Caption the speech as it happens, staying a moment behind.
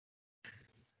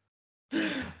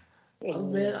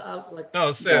Man, I, like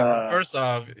No, Seth, first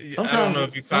off, I don't know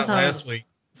if you caught last week,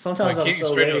 sometimes but I'm Kenny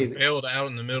so straight up ready. bailed out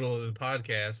in the middle of the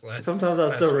podcast Sometimes I'm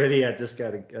last so week. ready. I just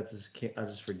can't. I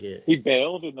just forget. He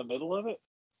bailed in the middle of it?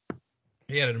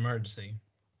 He had an emergency.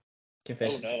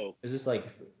 Confession. Oh, no. Is this like?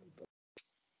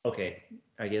 Okay,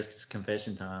 I guess it's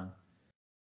confession time.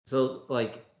 So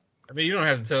like. I mean, you don't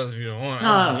have to tell us if you don't want. No,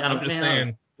 I'm just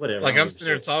saying. Whatever. Like, I'm sitting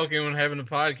there talking and having a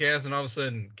podcast, and all of a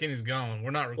sudden, Kenny's gone. We're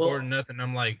not recording nothing.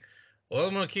 I'm like, well,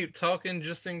 I'm going to keep talking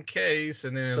just in case.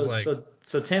 And then it's like.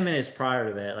 So 10 minutes prior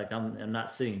to that, like, I'm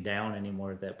not sitting down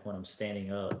anymore at that point. I'm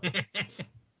standing up.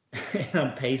 And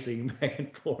I'm pacing back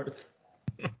and forth.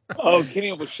 Oh, Kenny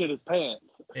almost shit his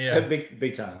pants. Yeah.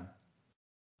 Big time.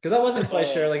 Because I wasn't quite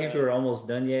sure, like, if we were almost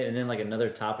done yet. And then, like, another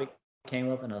topic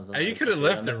came up, and I was like. You could have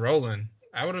left it rolling.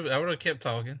 I would have kept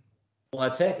talking. Well, I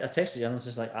texted you. I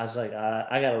was like,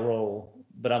 I gotta roll,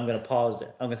 but I'm gonna pause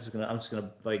it. I'm just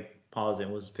gonna like pause it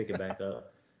and we'll just pick it back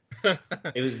up.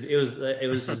 it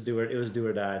was just do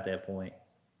or die at that point.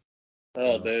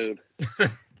 Oh, dude. All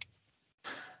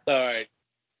right.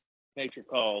 Nature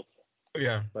calls.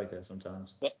 Yeah. It's like that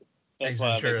sometimes. That's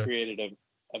why they created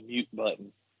a mute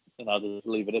button, and I'll just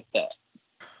leave it at that.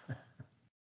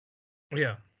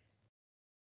 Yeah.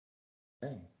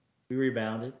 Dang. We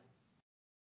rebounded.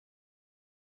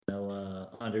 No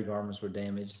undergarments were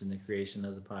damaged in the creation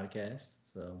of the podcast,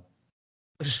 so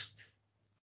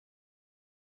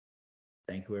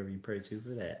thank whoever you pray to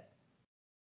for that.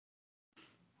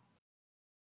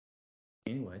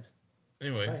 Anyways,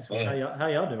 how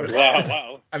y'all doing?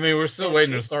 Wow. I mean, we're still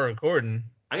waiting to start recording.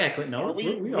 I got to click. No, we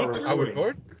are recording. Oh,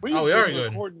 record? We are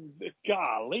recording.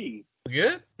 Golly. We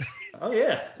good? Oh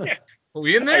yeah. Are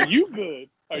we in there? Are you good?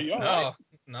 Are you all right?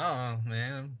 No,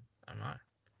 man.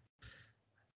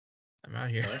 I'm out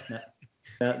here.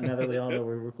 Now that we all know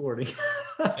we're recording.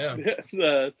 Yeah.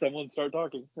 Yes, someone start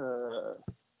talking.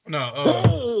 No.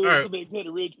 All right. The Big Teddy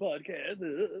Ridge podcast.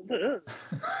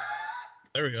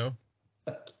 There we go.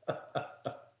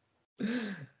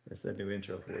 That's that new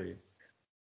intro for you.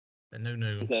 The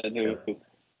new. That new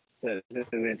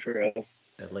intro.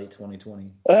 That late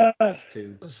 2020.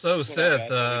 So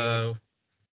Seth,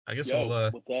 I guess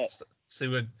we'll see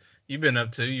what you've been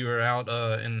up to. You were out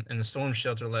in the storm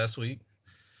shelter last week.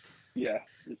 Yeah,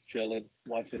 just chilling,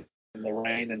 watching the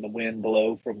rain and the wind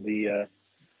blow from the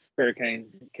hurricane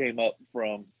came up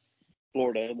from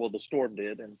Florida. Well, the storm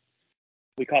did, and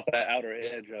we caught that outer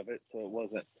edge of it, so it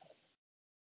wasn't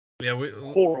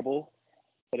horrible.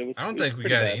 But it was. I don't think we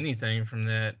got bad. anything from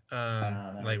that,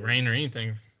 like rain or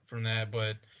anything from that.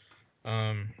 But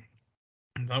I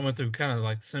went through kind of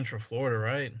like Central Florida,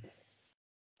 right?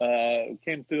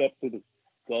 Came up through the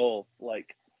Gulf,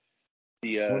 like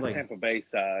the Tampa Bay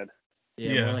side.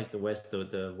 Yeah, more like the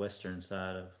western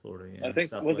side of Florida. Yeah, I think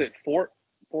Southwest. Was it Fort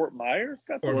Myers?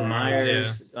 Fort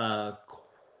Myers,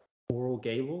 Coral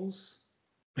Gables.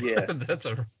 Yeah, that's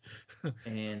a.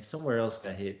 And somewhere else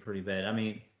got hit pretty bad. I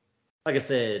mean, like I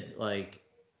said, like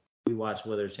we watch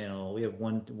Weather Channel. We have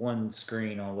one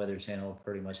screen on Weather Channel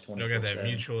pretty much 24/7. You got that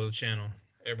mutual channel.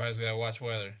 Everybody's got to watch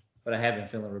weather. But I have been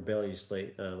feeling rebellious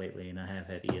lately, and I have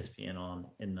had ESPN on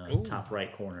in the top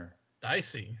right corner.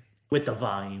 Dicey. With the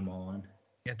volume on.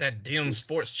 Got that damn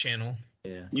sports channel.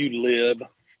 Yeah. You lib.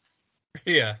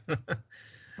 Yeah. I'm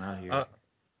out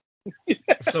here.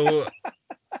 So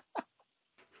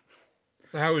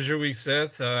how was your week,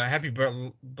 Seth? Happy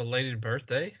belated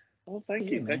birthday. Well, thank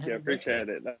you. I appreciate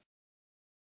it.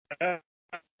 My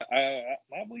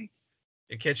week.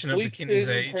 You're catching up to Kenny's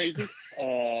age. Crazy.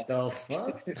 The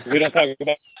fuck? We don't talk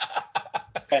about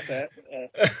that.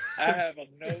 I have a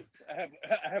note.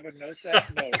 I have a notes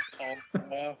app note on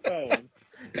my phone, and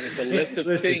it's a list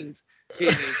of things.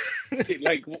 Kenny,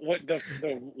 like what the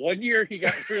 1 year he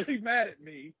got really mad at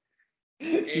me,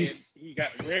 and he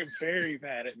got very, very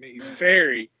mad at me,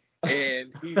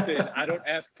 and he said, "I don't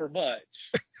ask for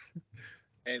much."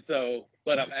 And so,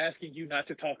 but I'm asking you not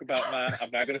to talk about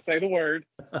I'm not going to say the word,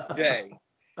 day.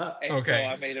 And so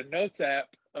I made a notes app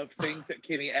of things that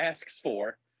Kenny asks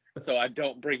for, so I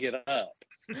don't bring it up.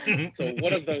 So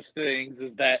one of those things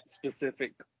is that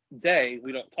specific day.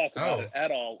 We don't talk about it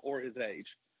at all, or his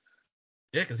age.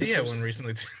 Yeah, because he had one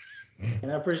recently too.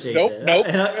 And I appreciate that. Nope.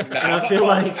 And I feel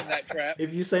like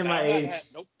if you say my age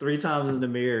 3 times in the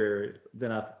mirror,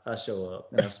 then I show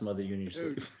up and I smother you in your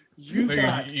sleep. You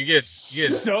get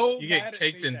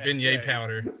caked in beignet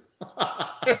powder.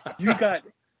 You got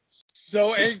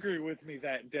so angry with me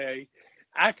that day.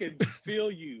 I could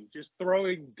feel you just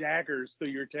throwing daggers through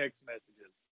your text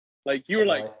messages. Like you were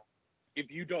like, if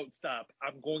you don't stop,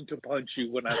 I'm going to punch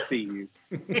you when I see you.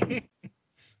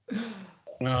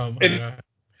 Oh my God.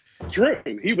 True.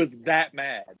 He was that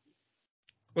mad.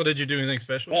 Well, did you do anything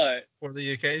special for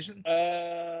the occasion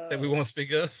that we won't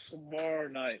speak of? Tomorrow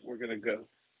night we're gonna go.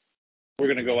 We're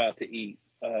gonna go out to eat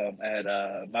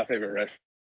at my favorite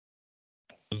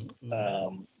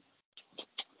restaurant.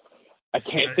 I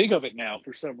can't think of it now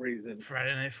for some reason.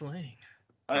 Friday Night Fling.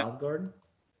 Olive Garden.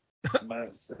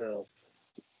 Myself.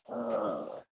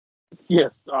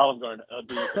 Yes, Olive Garden.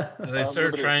 They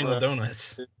serve triangle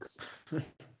donuts.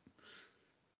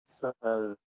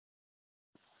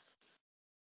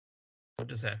 What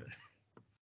just happened?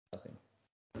 Nothing.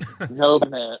 No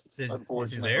gnats, unfortunately.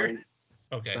 Is he there?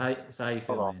 Okay. So how you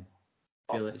feel, man?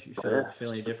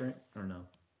 Feel any different or no?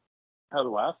 How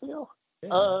do I feel?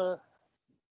 Yeah.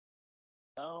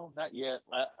 No, not yet.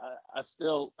 I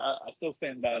still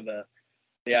stand by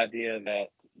the idea that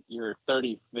your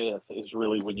 35th is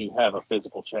really when you have a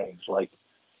physical change. Like,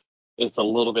 it's a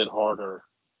little bit harder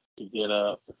to get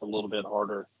up. It's a little bit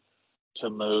harder to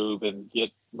move and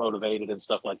get motivated and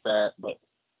stuff like that. But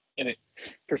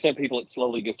for some people, it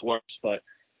slowly gets worse. But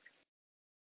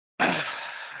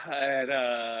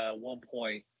at one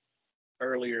point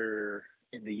earlier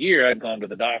in the year, I'd gone to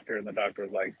the doctor, and the doctor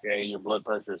was like, "Hey, your blood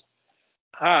pressure's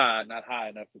high, not high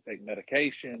enough to take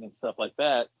medication and stuff like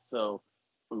that. So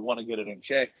if we want to get it in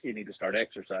check, you need to start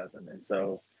exercising." And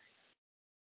so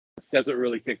that's what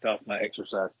really kicked off my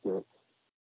exercise kick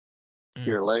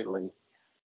here lately.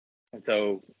 And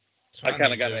so I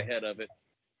kind of got ahead of it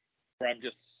where I'm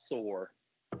just sore.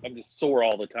 I'm just sore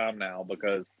all the time now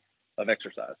because of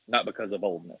exercise, not because of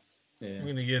oldness. Yeah. I'm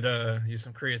going to get you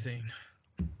some creatine.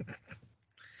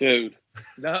 Dude,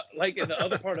 not like, and the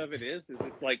other part of it is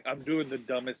it's like I'm doing the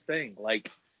dumbest thing. Like,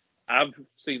 I've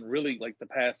seen really, like, the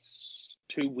past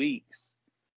 2 weeks,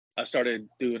 I started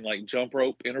doing like jump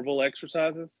rope interval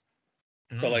exercises.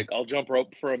 So like, I'll jump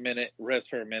rope for a minute, rest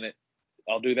for a minute.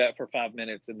 I'll do that for 5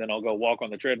 minutes, and then I'll go walk on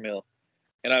the treadmill.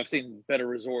 And I've seen better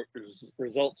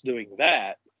results doing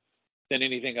that than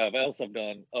anything else I've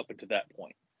done up until that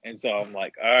point. And so I'm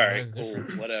like, all right, cool,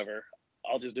 whatever.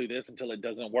 I'll just do this until it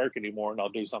doesn't work anymore, and I'll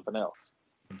do something else.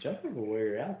 Jump rope will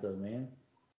wear you out, though, man.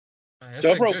 That's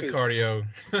jump rope is cardio.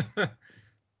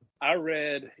 I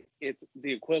read it's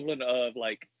the equivalent of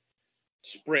like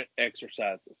sprint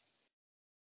exercises.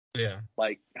 Yeah.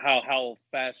 Like how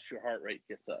fast your heart rate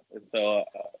gets up, and so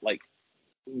like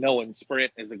knowing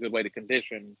sprint is a good way to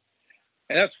condition,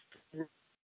 and that's.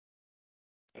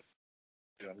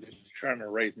 I'm just trying to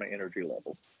raise my energy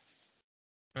level.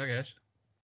 I guess.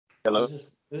 Hello. This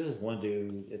is one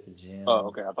dude at the gym. Oh,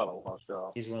 okay. I thought I lost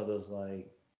y'all. He's one of those, like,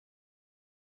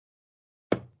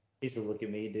 he's a look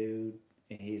at me dude,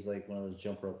 and he's like one of those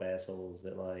jump rope assholes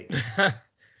that, like,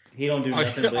 he don't do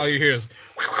nothing but all you hear is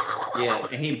yeah,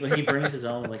 and he brings his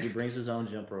own, like, he brings his own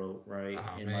jump rope, right?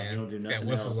 Oh, and man. like he don't do it's nothing got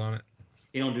whistles else. On it.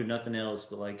 He don't do nothing else,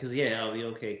 but like, cause yeah, I'll be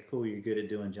okay, cool, you're good at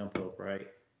doing jump rope, right?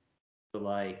 But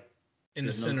like in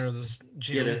the center of this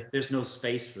gym, yeah, there's no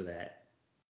space for that.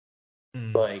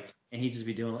 Like, and he just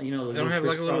be doing, you know, they don't have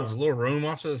like a little room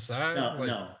off to the side.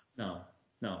 No.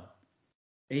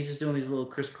 And he's just doing these little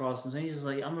crisscrosses, and he's just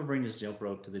like, I'm gonna bring this jump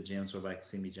rope to the gym so everybody can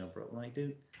see me jump rope. I'm like,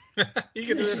 dude, you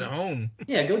can do that at home.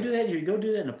 Yeah, go do that. Go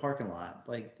do that in a parking lot.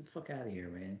 Like, get the fuck out of here,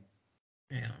 man.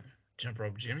 Yeah, jump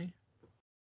rope, Jimmy.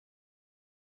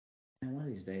 Man, one of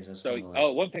these days, I was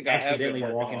one thing I have been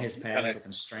working walking on, his path so I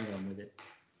can strangle him with it.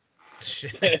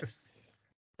 Yes.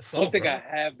 One thing I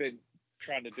have been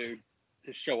trying to do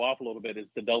to show off a little bit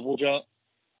is the double jump,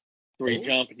 where you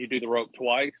jump and you do the rope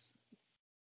twice.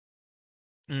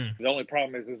 The only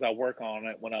problem is I work on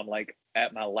it when I'm like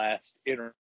at my last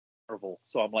interval,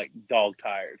 so I'm like dog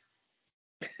tired.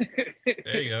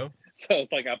 There you go. So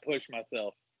it's like I push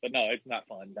myself, but no, it's not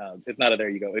fun. No, it's not a there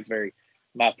you go. It's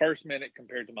my first minute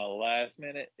compared to my last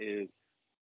minute is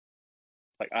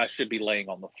like I should be laying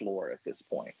on the floor at this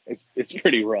point. It's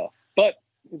pretty rough, but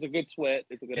it's a good sweat.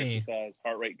 It's a good exercise.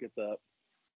 Heart rate gets up.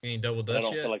 Any double dutch I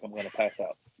don't yet? feel like I'm gonna pass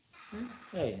out.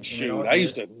 Hey, shoot, I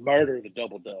used to murder the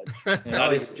double dutch.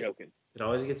 Not even joking. It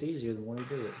always gets easier the more you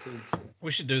do it too.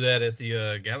 We should do that at the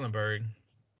Gatlinburg.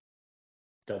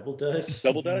 Double dutch.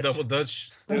 Double dutch. Double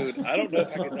dutch. Dude, I don't know if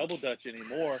I can double dutch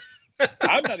anymore.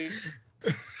 I'm not even.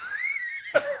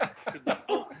 I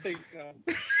don't think I'm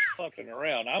fucking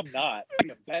around. I'm not. I'm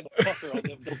a bad fucker on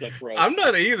them double dutch ropes. I'm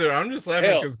not either. I'm just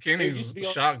laughing because Kenny's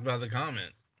shocked by the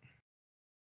comment.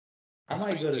 I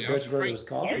might go to Dutch Brothers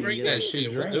Coffee and get like 2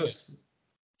 drinks.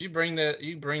 You bring that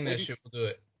shit, we'll do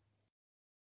it.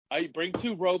 I bring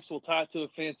 2 ropes, we'll tie it to a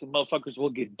fence, and motherfuckers will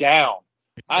get down.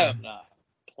 Yeah. I am not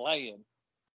playing.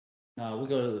 No, we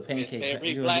go to the pancake.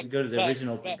 Go to the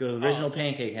original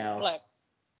pancake house.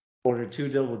 Order 2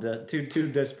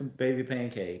 Dutch baby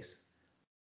pancakes.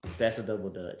 That's a double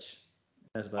Dutch.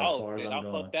 That's about as far as I'm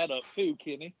going. I'll fuck that up too,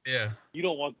 Kenny. Yeah. You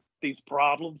don't want these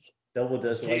problems. Double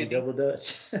Dutch, like double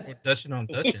Dutch. We're Dutching on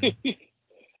Dutching.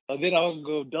 And then I'll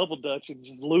go double Dutch and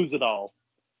just lose it all.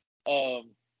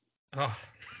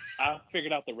 I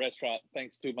figured out the restaurant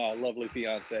thanks to my lovely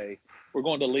fiance. We're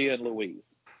going to Leah and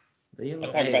Louise. I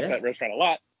talk about that restaurant a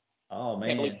lot. Oh man,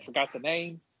 can't believe I forgot the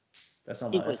name. That's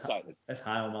on super excited. That's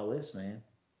high on my list, man.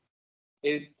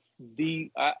 It's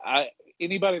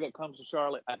anybody that comes to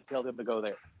Charlotte, I tell them to go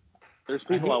there. There's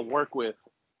people I work with.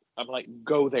 I'm like,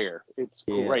 go there. It's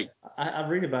great. I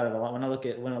read about it a lot when I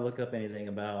look up anything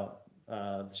about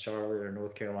Charlotte or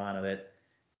North Carolina. That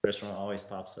restaurant always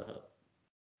pops up.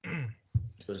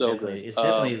 So it's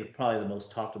definitely probably the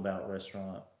most talked about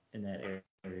restaurant in that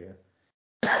area.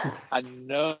 I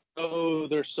know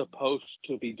they're supposed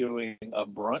to be doing a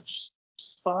brunch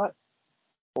spot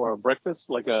or a breakfast,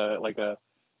 like a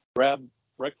grab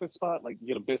breakfast spot, like you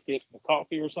get a biscuit and a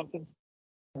coffee or something.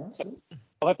 I'll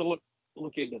have to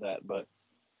look into that, but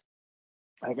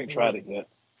I haven't tried it yet.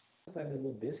 Is that a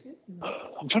little biscuit?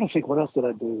 I'm trying to think, what else did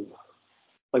I do?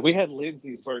 Like, we had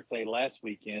Lindsay's birthday last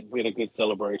weekend. We had a good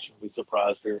celebration. We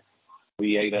surprised her.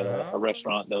 We ate at a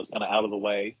restaurant that was kind of out of the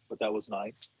way, but that was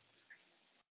nice.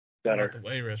 Out of the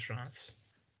way restaurants.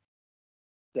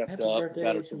 Stepped up,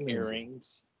 got her some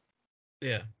earrings.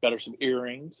 Yeah. Got her some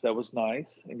earrings. That was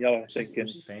nice. And y'all are thinking,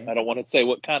 I don't want to say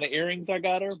what kind of earrings I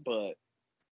got her, but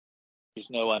just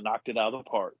know I knocked it out of the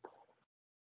park.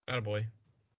 Attaboy.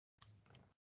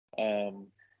 I'm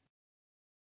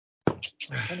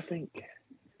trying to think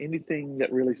anything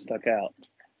that really stuck out.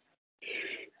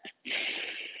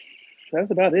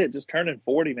 That's about it. Just turning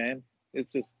 40, man.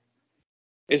 It's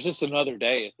just another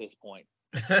day at this point.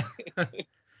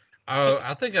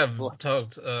 I think I've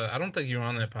talked. I don't think you were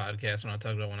on that podcast when I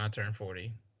talked about when I turned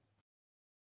 40.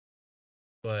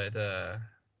 But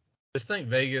just think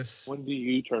Vegas. When do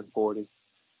you turn 40?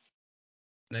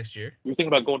 Next year. You're thinking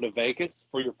about going to Vegas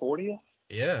for your 40th?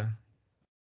 Yeah.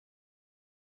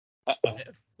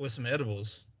 With some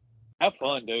edibles. Have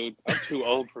fun, dude. I'm too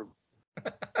old for.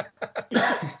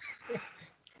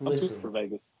 Listen, for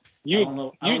Vegas. You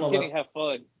and Kenny have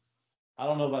fun. I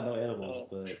don't know about no edibles,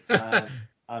 but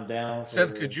I'm down.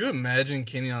 Seth, could you imagine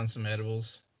Kenny on some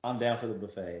edibles? I'm down for the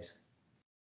buffets.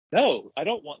 No, I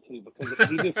don't want to, because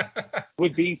he just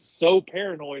would be so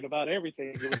paranoid about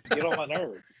everything. It would get on my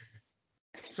nerves.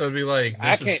 So it'd be like,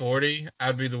 this is 40.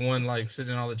 I'd be the one like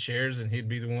sitting in all the chairs, and he'd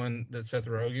be the one that Seth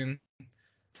Rogen.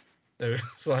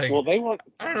 It's like, well, they weren't.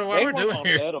 I don't know what we're doing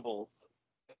here. Edibles.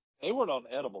 They weren't on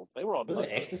edibles. They were on. Was it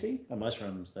ecstasy or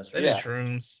mushrooms? That's right. They did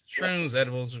shrooms. Shrooms,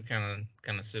 edibles are kind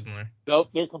of similar. Nope,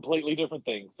 they're completely different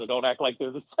things. So don't act like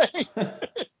they're the same.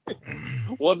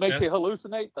 One makes you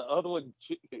hallucinate. The other one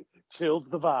chills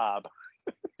the vibe.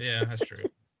 Yeah, that's true.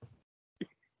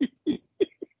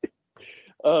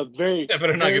 Very. I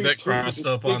better not get that crossed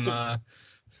up on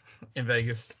in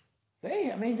Vegas.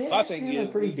 They actually have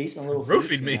a pretty decent little food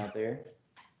scene out there.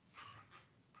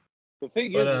 The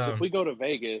thing is, if we go to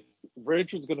Vegas,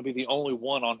 Richard's going to be the only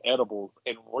one on edibles,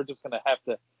 and we're just going to have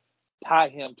to tie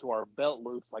him to our belt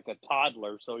loops like a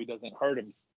toddler so he doesn't hurt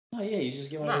himself. Oh yeah, you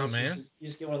just get one of those. You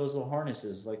just get one of those little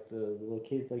harnesses, like the little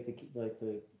kids, like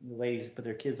the ladies put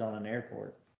their kids on an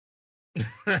airport.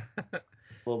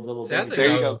 little there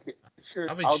you go. Sure,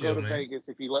 I'll go to Vegas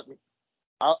if you let me.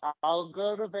 I'll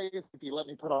go to Vegas if you let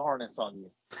me put a harness on you.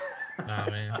 Nah,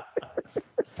 man.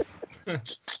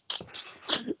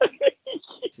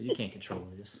 So you can't control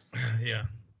this. Yeah.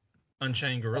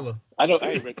 Unchained gorilla. I know.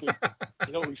 Hey, Richard.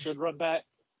 You know what we should run back?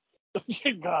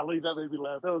 Golly, that made me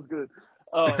laugh. That was good.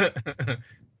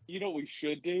 You know what we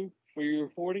should do for your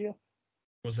 40th?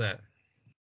 What's that?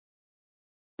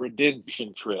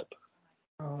 Redemption trip.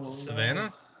 Oh,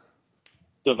 Savannah?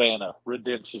 Savannah.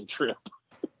 Redemption trip.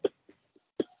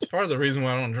 It's part of the reason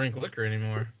why I don't drink liquor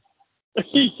anymore.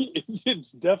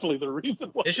 It's definitely the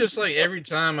reason why. It's just like every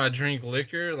time I drink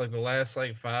liquor, like the last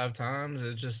like 5 times,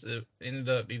 it ended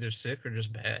up either sick or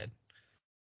just bad.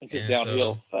 It's just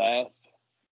downhill fast.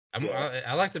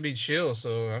 I like to be chill,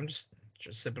 so I'm just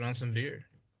sipping on some beer.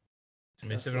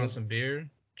 Sipping on some beer,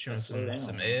 chewing some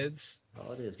eds.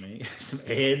 Oh, it is, man. Some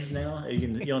eds now?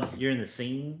 You're in the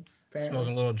scene, apparently?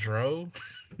 Smoking a little dro.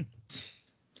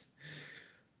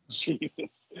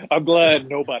 Jesus. I'm glad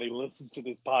nobody listens to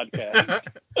this podcast.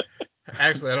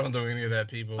 Actually, I don't do any of that,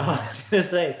 people. I was gonna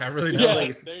say. I really don't.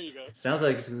 Like there you go. Sounds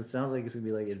like it's gonna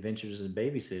be like Adventures in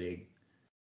Babysitting.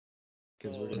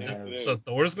 Because we're gonna have. So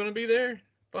Thor's gonna be there?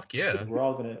 Fuck yeah. We're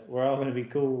all gonna be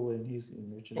cool, and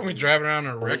Richard's. Are we driving around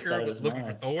a wrecker looking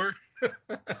for Thor?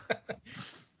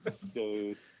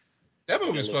 Dude. That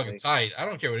movie's fucking tight. I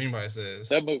don't care what anybody says.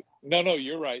 That movie, no,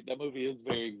 you're right. That movie is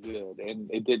very good,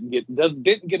 and it didn't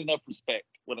get enough respect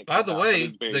when it. By the way,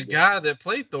 the guy that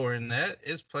played Thor in that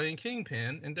is playing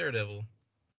Kingpin in Daredevil.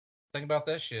 Think about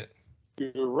that shit.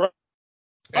 You're right.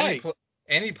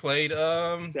 And he played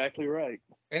exactly right.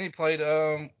 And he played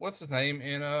what's his name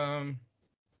in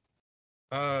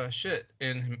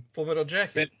in Full Metal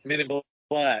Jacket. Men in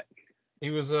Black.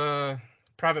 He was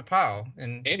Private Pyle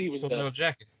in Full Metal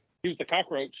Jacket. He was the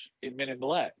cockroach in Men in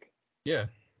Black. Yeah.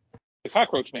 The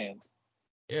Cockroach Man.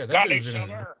 Yeah, that dude's been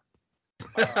in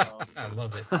I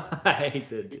love it. I hate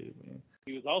that dude, man.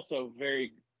 He was also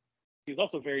very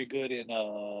good in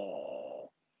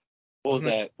what was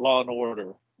that? Law and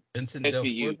Order. Vincent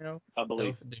SVU, I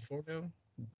believe.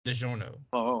 DiGiorno.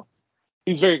 Oh,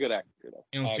 he's a very good actor though.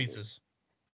 He owns pizzas.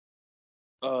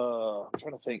 I'm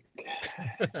trying to think.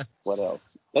 What else?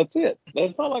 That's it.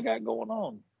 That's all I got going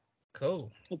on.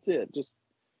 Cool. That's it. Just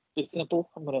simple.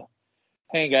 I'm gonna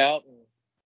hang out and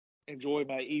enjoy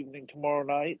my evening tomorrow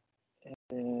night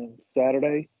and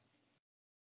Saturday.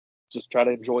 Just try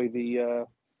to enjoy the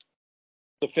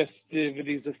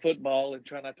festivities of football and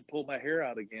try not to pull my hair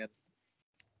out again.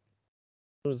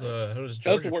 Who does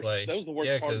Georgia play? That was the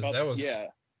worst part about that was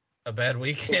a bad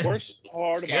weekend. The worst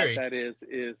part about that is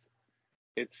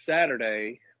it's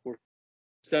Saturday. We're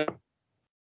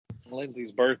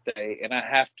Lindsay's birthday, and I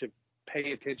have to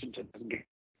pay attention to this game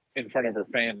in front of her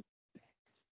family.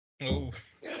 Oh.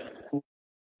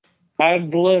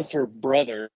 God bless her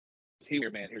brother.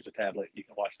 Here's a tablet. You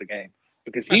can watch the game.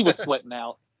 Because he was sweating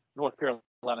out North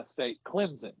Carolina State,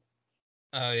 Clemson.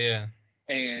 Oh, yeah.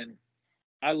 And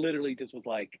I literally just was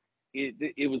like,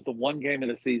 it was the one game of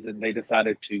the season they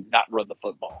decided to not run the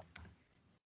football.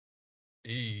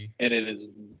 And it is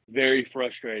very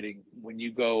frustrating when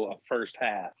you go a first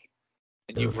half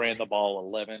and you've ran the ball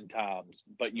 11 times,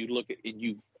 but you look at and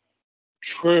you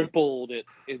tripled it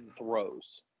in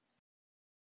throws.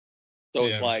 So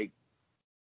it's like,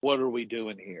 what are we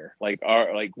doing here? Like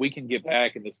we can get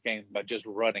back in this game by just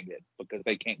running it because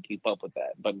they can't keep up with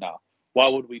that. But no, why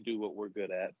would we do what we're good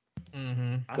at?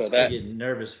 Mm-hmm. I started getting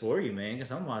nervous for you, man,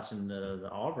 because I'm watching the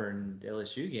Auburn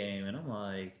LSU game, and I'm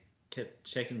like, kept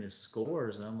checking the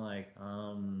scores, and I'm like,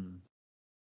 I'm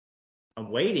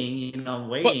waiting,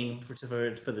 for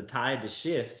the tide to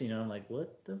shift, I'm like,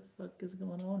 what the fuck is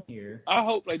going on here? I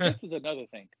hope this is another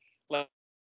thing. Like,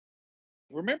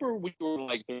 remember we were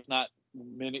like, they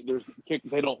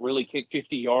don't really kick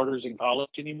 50-yarders in college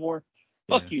anymore.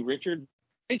 Yeah. Fuck you, Richard.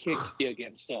 They kicked you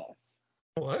against us.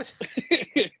 What?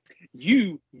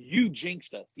 You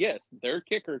jinxed us. Yes, their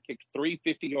kicker kicked 3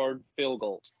 50-yard field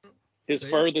goals. His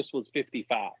furthest was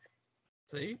 55.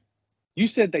 See? You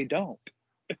said they don't.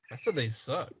 I said they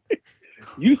suck.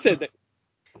 You said that.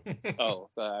 Oh,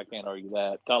 I can't argue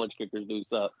that. College kickers do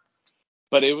suck.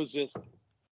 But it was just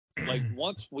like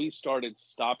once we started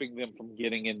stopping them from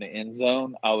getting in the end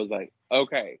zone, I was like,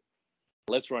 okay,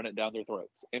 let's run it down their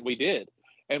throats. And we did.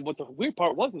 And what the weird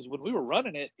part was is when we were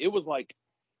running it, it was like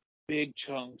big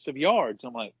chunks of yards.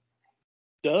 I'm like,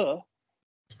 duh.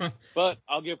 But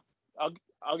I'll give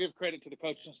credit to the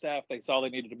coaching staff. They saw they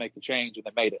needed to make the change, and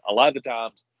they made it. A lot of the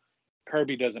times,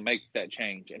 Kirby doesn't make that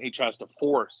change, and he tries to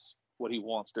force what he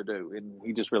wants to do, and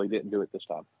he just really didn't do it this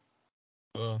time.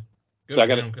 Well, good for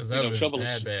him, because that would have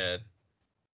been bad.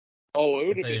 Oh, it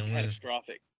would have been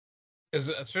catastrophic.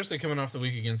 Especially coming off the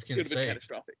week against Kent State. It would have been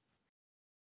catastrophic.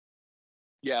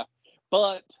 Yeah,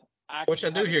 but which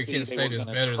I do hear Kent State is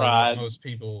better than what most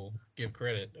people give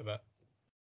credit about.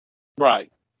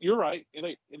 Right. You're right.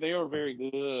 They are very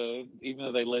good, even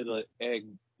though they laid the egg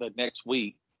the next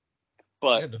week.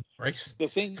 But the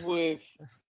thing with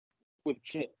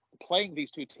playing these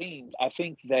two teams, I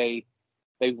think they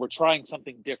were trying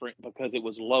something different because it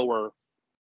was lower.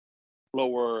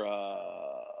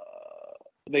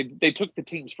 They took the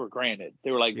teams for granted. They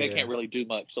were like, they can't really do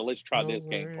much, so let's try this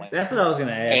game plan. That's what I was going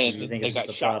to ask. If you think it's just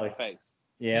a product?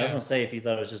 Yeah, I was going to say if you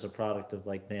thought it was just a product of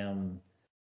like them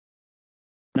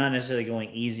not necessarily going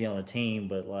easy on the team,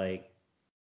 but like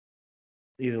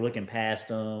either looking past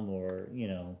them or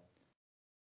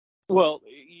Well,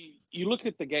 you look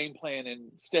at the game plan,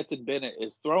 and Stetson Bennett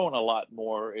is throwing a lot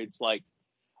more. It's like,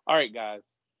 all right, guys.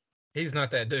 He's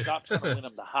not that dude. Stop trying to win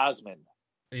him the Heisman.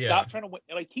 Yeah. Stop trying to win.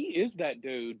 Like, he is that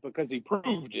dude because he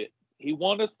proved it. He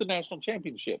won us the national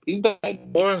championship. He's that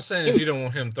dude. What I'm saying is you don't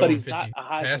want him throwing 50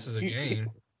 passes a game.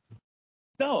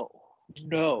 No.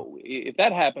 If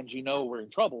that happens, we're in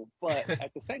trouble. But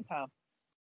at the same time,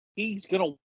 he's going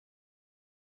to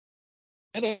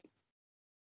win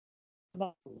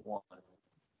number one.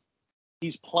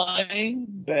 He's playing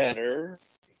better.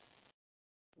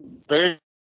 Very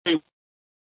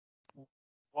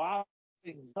why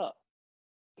things up.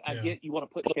 I get you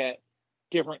want to look at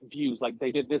different views, like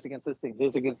they did this against this thing,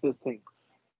 this against this thing.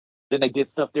 Then they did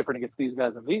stuff different against these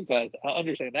guys and these guys. I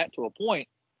understand that to a point.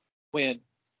 When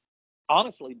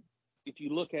honestly, if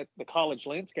you look at the college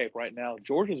landscape right now,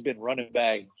 Georgia's been running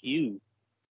back you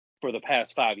for the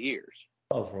past 5 years.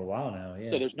 Oh, for a while now,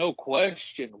 yeah. So there's no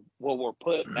question what we're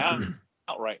putting out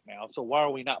right now. So why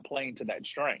are we not playing to that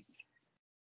strength?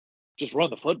 Just run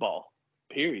the football,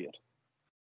 period.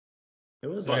 It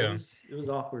was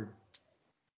awkward.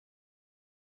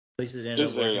 At least it ended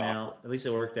up working out. At least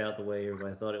it worked out the way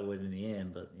everybody thought it would in the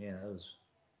end. But yeah, that was.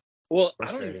 Well,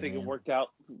 I don't even think it worked out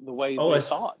the way they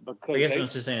thought, because I guess I'm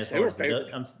just saying as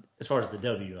far as the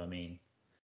W, I mean.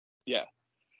 Yeah,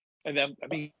 and then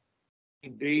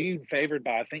being favored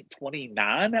by I think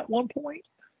 29 at one point,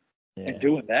 and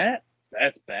doing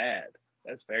that's bad.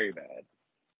 That's very bad.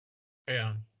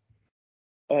 Yeah.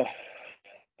 Oh,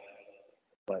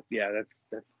 but yeah,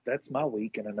 that's my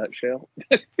week in a nutshell.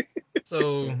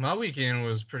 So my weekend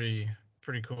was pretty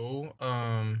cool.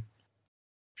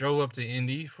 Drove up to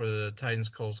Indy for the Titans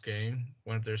Colts game.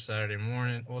 Went up there Saturday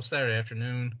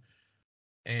afternoon,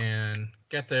 and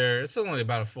got there. It's only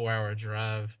about a 4-hour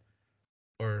drive,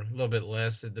 or a little bit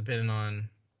less, depending on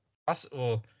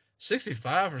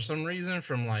 65 for some reason,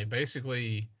 from like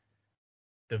basically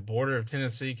the border of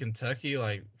Tennessee, Kentucky,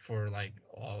 like for like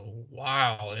a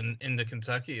while into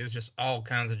Kentucky is just all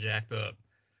kinds of jacked up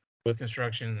with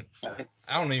construction. I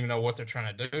don't even know what they're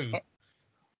trying to do,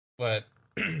 but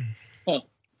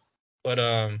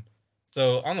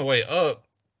so on the way up,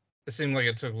 it seemed like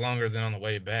it took longer than on the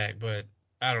way back, but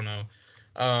I don't know.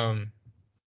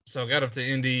 So I got up to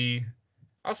Indy.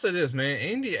 I'll say this, man.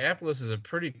 Indianapolis is a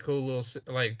pretty cool city.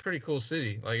 Like,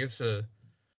 it's a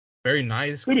very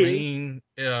nice, clean.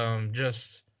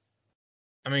 Just,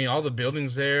 I mean, all the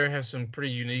buildings there have some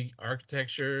pretty unique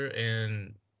architecture,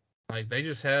 and like they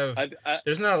just have.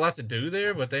 There's not a lot to do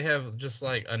there, but they have just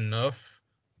like enough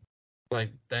like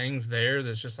things there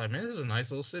that's just like, man, this is a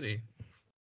nice little city.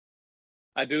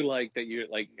 I do like that you're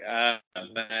like, I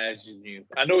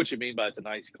know what you mean by it's a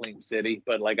nice clean city,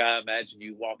 but like I imagine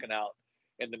you walking out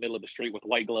in the middle of the street with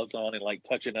white gloves on and like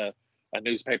touching a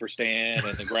newspaper stand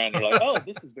and the ground. You're like, oh,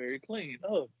 this is very clean.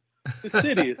 Oh, the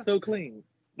city is so clean.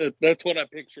 That's what I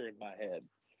picture in my head.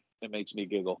 It makes me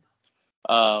giggle.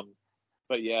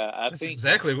 But yeah, that's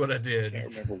exactly what I did. I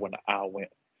can't remember when I went.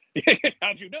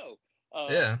 How'd you know?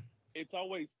 Yeah. It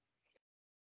always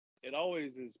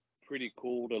is pretty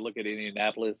cool to look at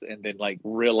Indianapolis and then like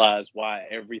realize why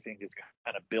everything is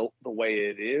kind of built the way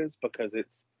it is, because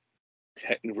it's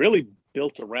really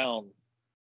built around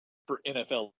for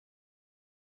NFL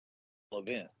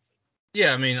events.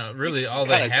 Yeah, I mean, really, all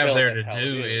they have there to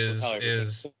do is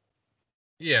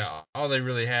all they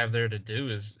really have there to do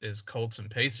is Colts and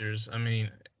Pacers. I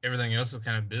mean, everything else is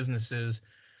kind of businesses.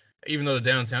 Even though the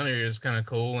downtown area is kind of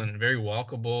cool and very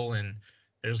walkable, and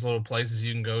there's little places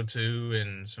you can go to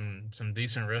and some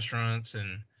decent restaurants.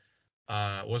 And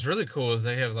what's really cool is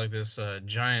they have like this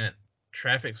giant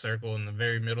traffic circle in the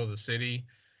very middle of the city.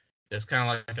 It's kind of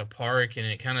like a park, and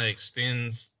it kind of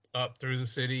extends up through the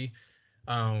city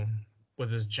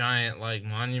with this giant like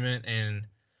monument. And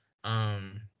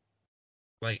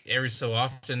like every so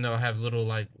often they'll have little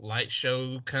like light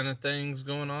show kind of things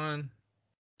going on,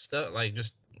 stuff like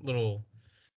just little,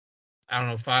 I don't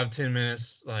know, 5-10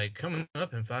 minutes, like coming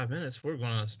up in 5 minutes we're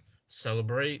gonna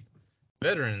celebrate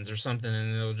veterans or something,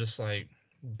 and they'll just like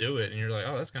do it, and you're like,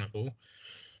 oh, that's kind of cool.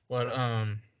 But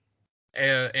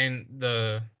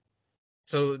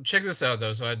so check this out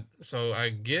though. So I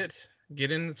get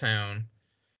into town.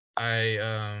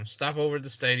 I stop over at the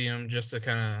stadium just to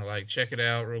kind of like check it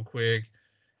out real quick,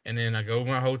 and then I go to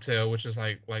my hotel, which is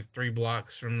like 3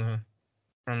 blocks from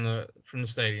the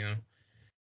stadium.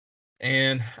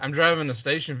 And I'm driving a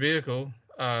station vehicle,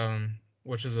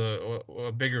 which is a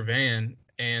bigger van,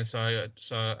 and so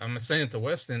I'm staying at the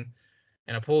Westin,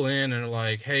 and I pull in, and they're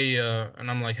like, hey,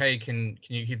 and I'm like, hey, can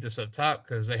you keep this up top,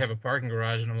 because they have a parking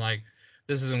garage, and I'm like,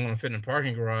 this isn't going to fit in a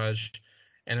parking garage,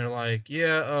 and they're like,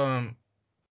 yeah,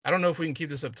 I don't know if we can keep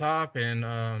this up top, and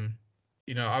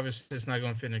obviously it's not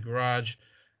going to fit in the garage,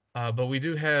 but we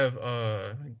do have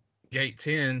gate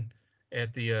 10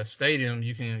 at the stadium.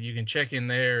 You can check in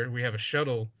there. We have a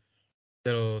shuttle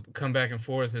that'll come back and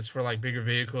forth. It's for like bigger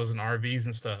vehicles and RVs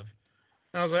and stuff.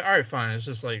 And I was like, all right, fine. It's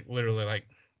just like literally like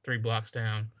 3 blocks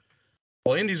down.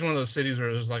 Well, Indy's one of those cities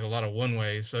where there's like a lot of one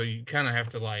way, so you kind of have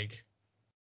to like.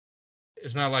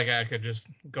 It's not like I could just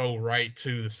go right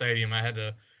to the stadium. I had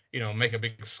to, make a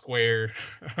big square,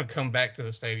 come back to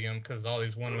the stadium because all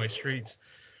these one way streets.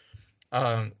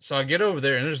 So I get over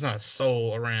there and there's not a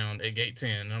soul around at gate 10.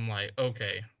 And I'm like,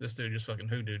 okay, this dude just fucking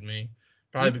hoodooed me.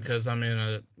 Probably because I'm in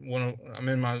my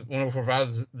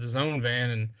 104.5 the Zone van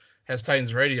and has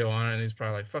Titans radio on it, and he's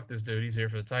probably like, fuck this dude, he's here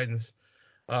for the Titans.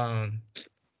 And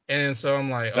so I'm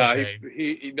like, okay.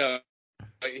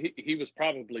 He was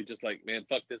probably just like, man,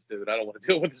 fuck this dude. I don't want to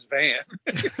deal with his van.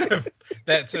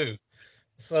 That too.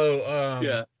 So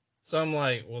yeah. So I'm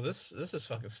like, well, this is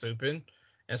fucking stupid.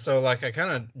 And so like I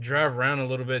kind of drive around a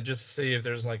little bit just to see if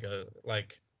there's like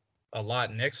a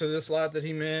lot next to this lot that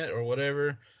he meant or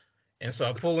whatever. And so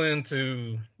I pull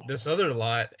into this other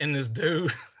lot, and this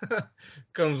dude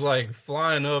comes like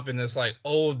flying up in this like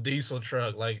old diesel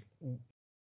truck, like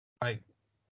I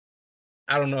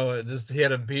don't know, he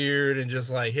had a beard and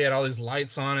just like he had all these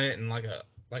lights on it and like a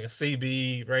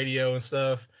CB radio and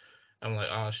stuff. I'm like,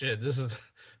 oh shit, this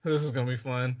is gonna be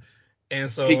fun. And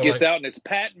so he gets out and it's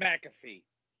Pat McAfee.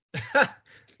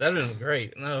 That'd been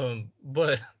great.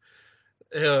 But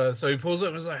so he pulls up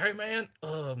and is like, hey man,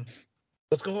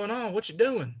 what's going on? What you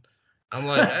doing? I'm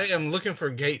like, hey, I'm looking for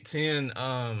gate 10.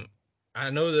 I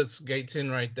know that's gate 10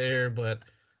 right there, but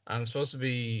I'm supposed to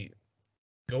be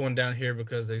going down here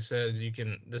because they said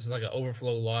this is like an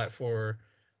overflow lot for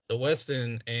the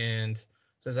Westin, and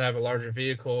since I have a larger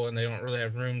vehicle and they don't really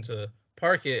have room to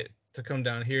park it to come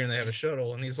down here, and they have a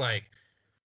shuttle. And he's like,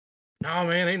 no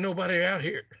man, ain't nobody out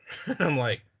here. I'm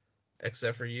like,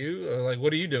 except for you? Like,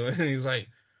 what are you doing? And he's like,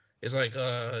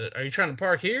 are you trying to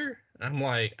park here? And I'm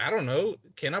like, I don't know.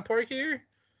 Can I park here?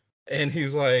 And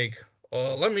he's like,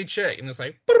 let me check. And it's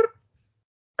like,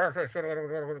 I gotta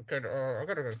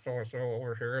go so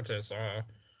over here. It says,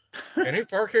 can he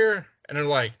park here? And they're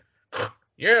like,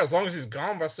 yeah, as long as he's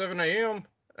gone by 7 a.m.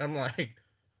 I'm like,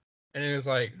 and he's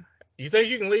like, you think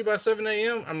you can leave by 7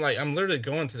 a.m.? I'm like, I'm literally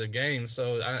going to the game,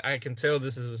 so I can tell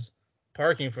this is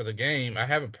parking for the game. I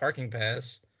have a parking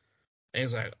pass. And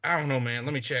he's like, I don't know, man.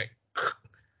 Let me check.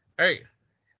 Hey,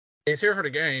 he's here for the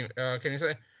game. Can you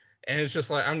say? And it's just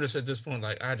like, I'm just at this point,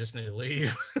 like, I just need to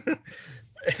leave.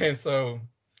 And so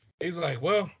he's like,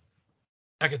 well,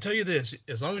 I can tell you this.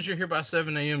 As long as you're here by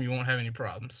 7 a.m., you won't have any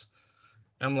problems.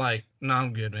 I'm like, no,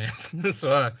 I'm good, man.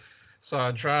 So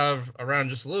I drive around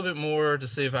just a little bit more to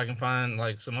see if I can find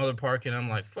like some other parking. I'm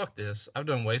like, fuck this. I've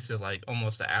done wasted like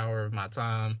almost an hour of my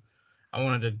time. I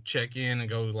wanted to check in and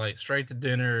go like straight to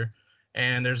dinner.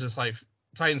 And there's this like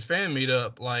Titans fan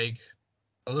meetup like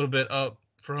a little bit up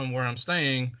from where I'm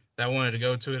staying that I wanted to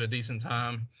go to at a decent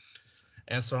time.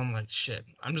 And so I'm like, shit,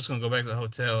 I'm just going to go back to the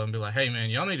hotel and be like, hey,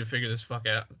 man, y'all need to figure this fuck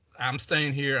out. I'm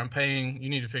staying here. I'm paying. You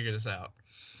need to figure this out.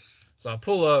 So I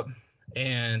pull up,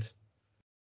 and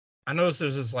I notice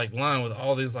there's this like line with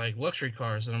all these like luxury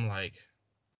cars, and I'm like,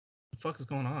 what the fuck is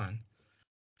going on?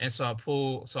 And so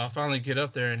I finally get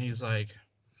up there, and he's like,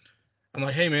 I'm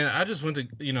like, hey, man, I just went to,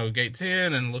 gate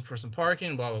 10 and looked for some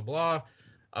parking, blah, blah,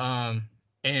 blah.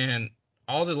 And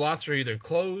all the lots are either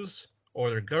closed or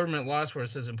they're government lots where it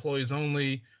says employees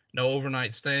only, no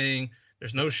overnight staying,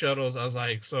 there's no shuttles. I was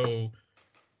like, so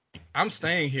I'm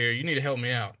staying here. You need to help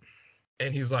me out.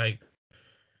 And he's like,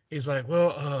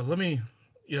 well, let me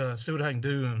see what I can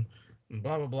do and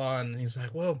blah, blah, blah. And he's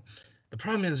like, well, the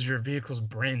problem is your vehicle's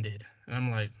branded. And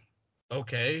I'm like,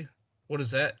 okay, what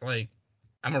is that? Like,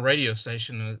 I'm a radio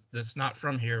station that's not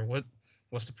from here.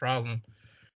 What's the problem?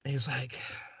 And he's like,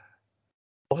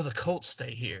 well, the Colts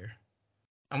stay here.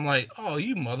 I'm like, oh,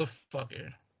 you motherfucker.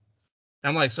 And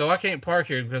I'm like, so I can't park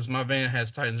here because my van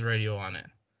has Titans radio on it.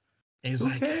 And he's Who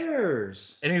like,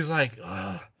 cares? And he's like,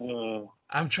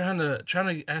 I'm trying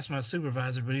to ask my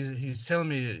supervisor, but he's telling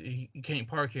me he can't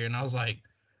park here. And I was like,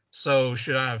 so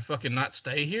should I fucking not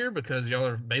stay here because y'all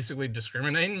are basically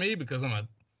discriminating me because I'm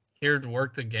here to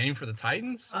work the game for the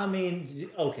Titans? I mean,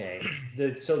 okay.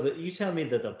 You tell me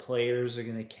that the players are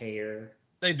gonna care?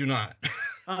 They do not.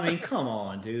 I mean, come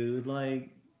on, dude. Like,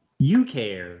 you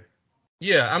care.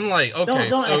 Yeah, I'm like, okay,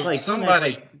 don't so act like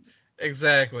somebody,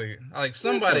 exactly, like the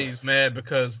somebody's mad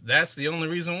because that's the only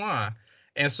reason why.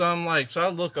 And so I'm like, so I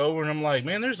look over and I'm like,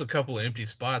 man, there's a couple of empty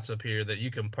spots up here that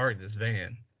you can park this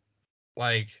van.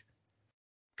 Like,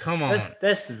 come on.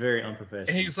 That's very And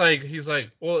unprofessional. he's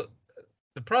like, well,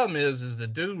 the problem is the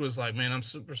dude was like, man, I'm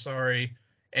super sorry.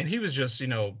 And he was just,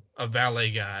 a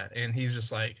valet guy. And he's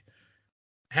just like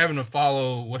having to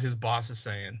follow what his boss is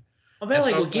saying. I'm And so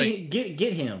like, I well, was like,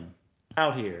 get him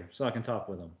out here so I can talk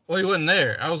with him. well, he wasn't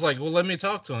there. I was like, well, let me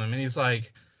talk to him. And he's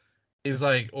like,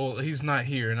 well, he's not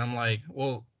here. And I'm like,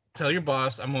 well, tell your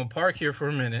boss I'm going to park here for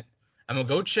a minute. I'm going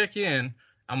to go check in.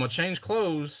 I'm going to change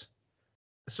clothes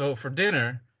for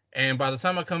dinner. And by the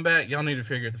time I come back, y'all need to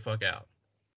figure it the fuck out.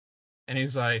 And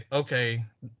he's like, okay.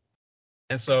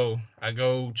 And so I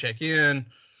go check in,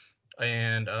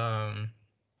 and I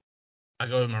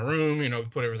go to my room,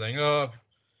 put everything up.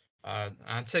 I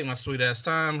take my sweet ass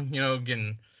time,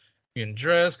 getting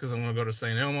dressed because I'm gonna go to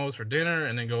St. Elmo's for dinner,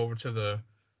 and then go over to the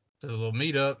little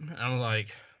meetup. And I'm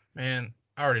like, man,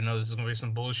 I already know this is gonna be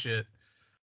some bullshit.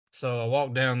 So I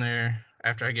walk down there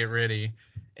after I get ready,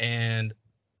 and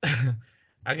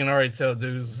I can already tell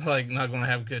dude's like not gonna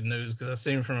have good news because I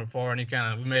see him from afar,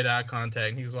 and we made eye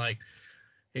contact, and he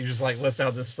just like lets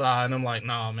out this sigh, and I'm like,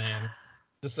 nah, man,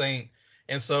 this ain't.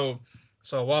 And so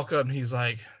I walk up, and he's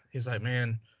like,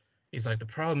 man, he's like, the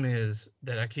problem is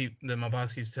that my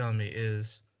boss keeps telling me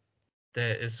is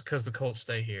that it's because the Colts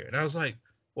stay here. And I was like,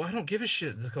 well, I don't give a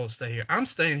shit if the Colts stay here. I'm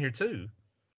staying here too.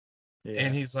 Yeah.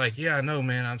 And he's like, yeah, I know,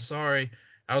 man. I'm sorry.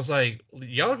 I was like,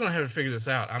 y'all are gonna have to figure this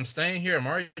out. I'm staying here. I'm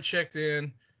already checked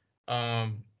in.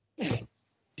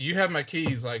 You have my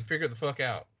keys. Like, figure the fuck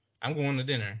out. I'm going to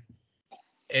dinner.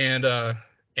 And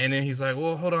then he's like,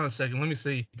 well, hold on a second. Let me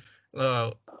see.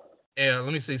 Let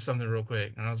me see something real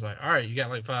quick. And I was like, all right, you got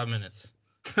like 5 minutes.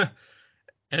 And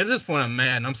at this point, I'm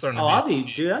mad, and I'm starting to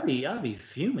I'll be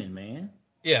fuming, man.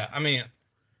 Yeah, I mean,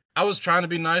 I was trying to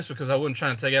be nice because I wasn't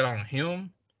trying to take it out on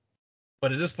him.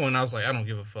 But at this point, I was like, I don't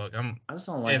give a fuck. I just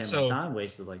don't like having my time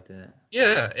wasted like that.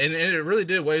 Yeah, and it really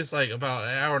did waste like about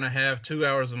an hour and a half, 2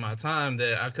 hours of my time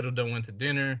that I could have done went to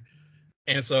dinner.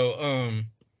 And so,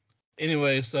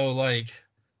 anyway, so like,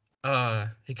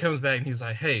 he comes back and he's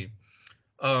like, hey,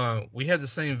 we had the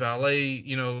same valet,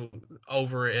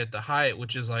 over at the Hyatt,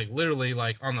 which is like literally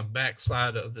like on the back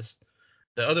side of the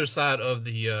other side of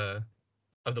the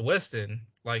Westin.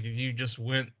 Like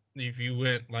if you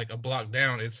went like a block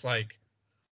down, it's like,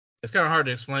 it's kind of hard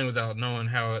to explain without knowing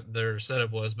how their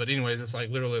setup was. But anyways, it's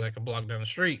like literally like a block down the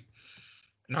street.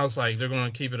 And I was like, they're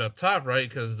going to keep it up top, right?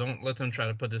 Because don't let them try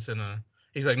to put this in a.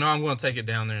 He's like, no, I'm going to take it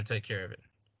down there and take care of it.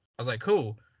 I was like,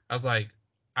 cool. I was like,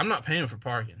 I'm not paying for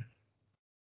parking.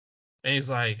 And he's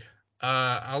like,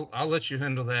 I'll let you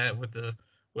handle that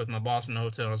with my boss in the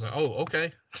hotel. I was like, oh,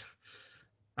 okay.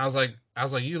 I was like,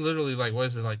 you literally like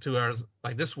wasted like 2 hours.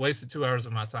 Like, this wasted 2 hours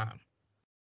of my time.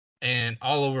 And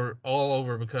all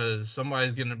over because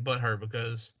somebody's getting their butt hurt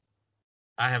because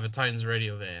I have a Titans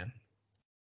radio van.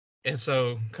 And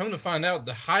so, come to find out,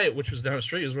 the Hyatt, which was down the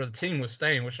street, is where the team was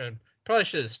staying, which I probably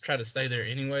should have tried to stay there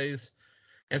anyways.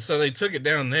 And so they took it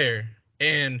down there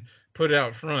and put it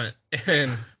out front,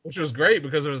 and which was great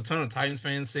because there was a ton of Titans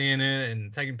fans seeing it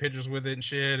and taking pictures with it and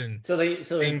shit. And so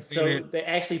they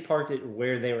actually parked it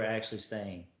where they were actually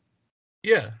staying.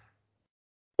 Yeah.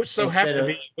 Which so happened to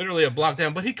be literally a block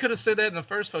down, but he could have said that in the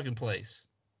first fucking place.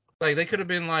 Like, they could have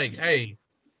been like, hey,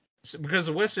 because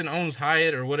the Westin owns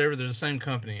Hyatt or whatever, they're the same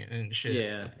company and shit.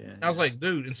 Yeah. I was like,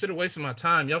 dude, instead of wasting my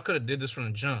time, y'all could have did this from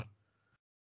the jump.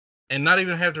 And not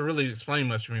even have to really explain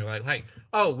much to me. Like,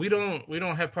 oh, we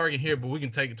don't have parking here, but we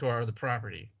can take it to our other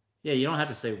property. Yeah, you don't have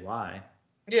to say why.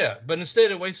 Yeah, but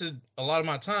instead it wasted a lot of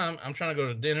my time. I'm trying to go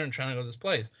to dinner and trying to go to this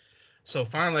place. So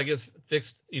finally I gets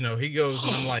fixed, he goes,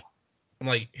 and I'm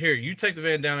like, here, you take the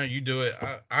van down there, you do it.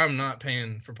 I'm not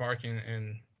paying for parking,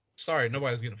 and sorry,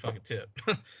 nobody's getting a fucking tip.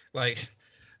 Like,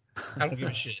 I don't give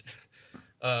a shit.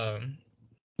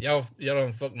 Y'all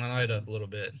don't fuck my night up a little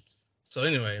bit. So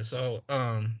anyway, so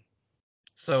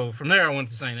from there I went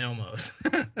to St. Elmo's.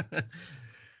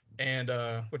 And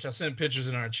which I sent pictures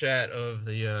in our chat of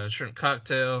the shrimp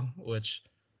cocktail, which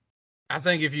I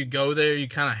think if you go there, you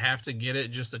kind of have to get it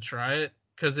just to try it,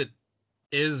 because it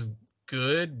is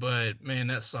good, but man,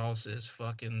 that sauce is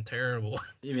fucking terrible.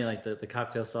 You mean like the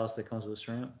cocktail sauce that comes with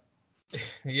shrimp?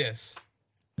 Yes.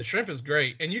 The shrimp is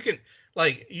great, and you can,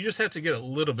 like, you just have to get a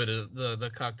little bit of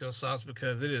the cocktail sauce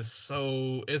because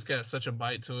it's got such a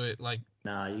bite to it. Like,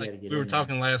 you gotta get it. We were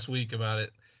talking last week about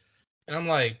it, and I'm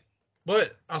like,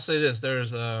 but I'll say this,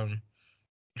 there's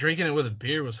drinking it with a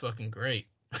beer was fucking great.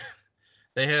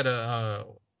 They had a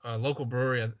local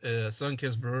brewery,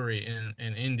 Sunkist Brewery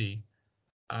in Indy.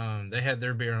 They had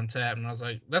their beer on tap, and I was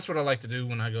like, that's what I like to do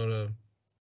when I go to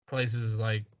places,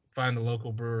 like find a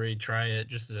local brewery, try it,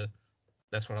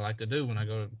 that's what I like to do when I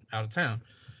go out of town.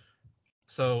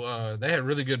 So they had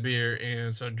really good beer,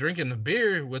 and so drinking the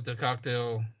beer with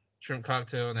the shrimp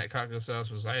cocktail and that cocktail sauce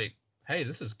was like, hey,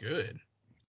 this is good.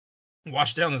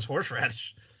 Wash down this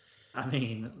horseradish. I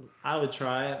mean, I would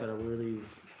try it, but I really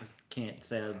can't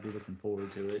say I'd be looking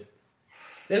forward to it.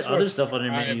 There's other stuff on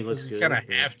their menu looks good. You kind of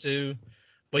have to.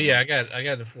 But yeah, I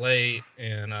got the filet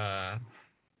and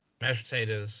mashed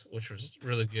potatoes, which was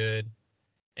really good.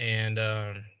 And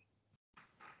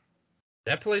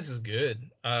that place is good.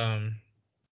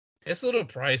 It's a little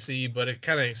pricey, but it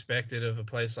kind of expected of a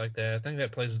place like that. I think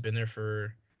that place has been there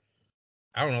for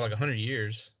I don't know, like 100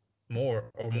 years more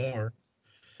or more.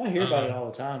 I hear about it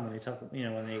all the time when they talk,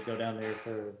 when they go down there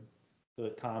for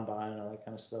the combine and all that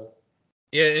kind of stuff.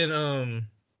 Yeah, and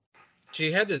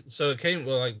she had it, so it came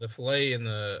with like the filet and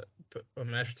the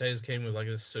mashed potatoes came with like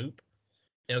this soup.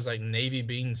 It was like navy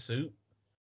bean soup,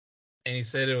 and he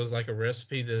said it was like a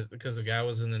recipe that because the guy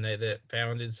was in the that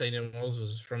founded St. Elmo's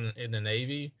was from in the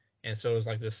Navy, and so it was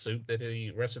like this soup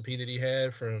recipe that he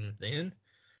had from then,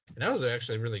 and that was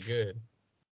actually really good.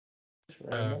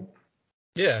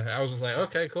 Yeah, I was just like,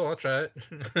 okay, cool, I'll try it,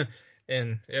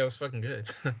 and yeah, it was fucking good.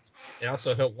 It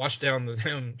also helped wash down the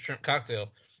damn shrimp cocktail.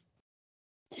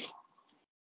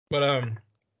 But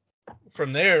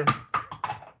from there,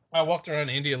 I walked around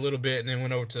Indy a little bit and then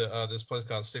went over to this place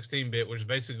called 16-Bit, which is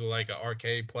basically like an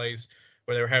arcade place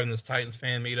where they were having this Titans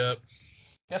fan meetup.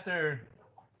 Got there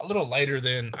a little later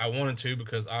than I wanted to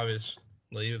because obviously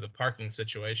the parking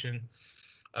situation.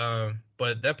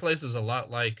 But that place is a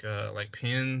lot like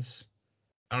Pins.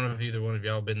 I don't know if either one of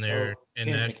y'all been there in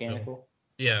Pins Nashville. Mechanical.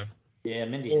 Yeah. Yeah,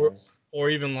 Mindy has. Or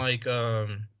even like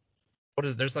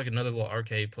there's like another little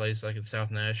arcade place like in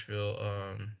South Nashville.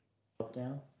 Up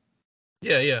Down.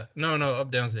 Yeah. No,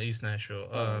 Up Down's in East Nashville.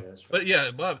 That's right. But yeah,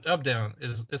 Up Down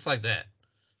it's like that.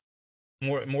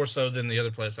 More so than the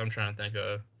other place I'm trying to think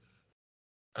of.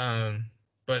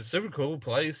 But super cool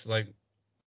place. Like,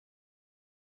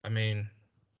 I mean,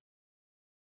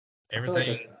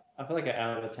 everything. I feel like an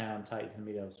out of town Titans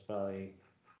meetup is probably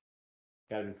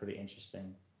gotta be pretty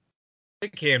interesting.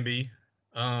 It can be.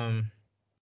 I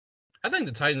think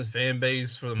the Titans fan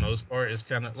base for the most part is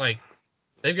kind of like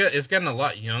it's gotten a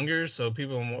lot younger, so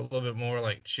people are a little bit more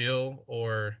like chill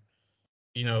or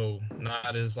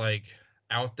not as like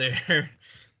out there.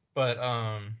 But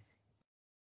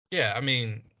yeah, I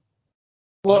mean,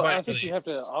 well, I think you have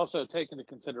to also take into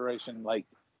consideration like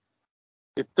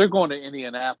if they're going to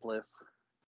Indianapolis,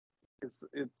 it's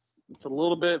a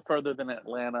little bit further than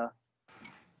Atlanta,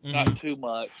 not too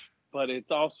much, but it's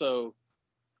also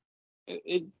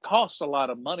it costs a lot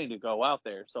of money to go out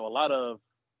there. So a lot of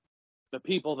the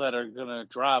people that are going to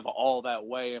drive all that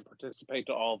way and participate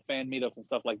to all fan meetups and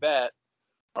stuff like that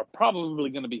are probably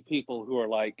going to be people who are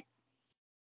like,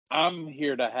 I'm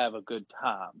here to have a good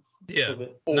time. Yeah.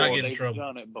 Or not they've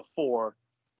done it before.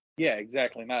 Yeah,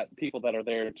 exactly. Not people that are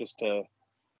there just to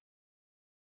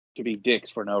be dicks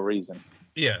for no reason.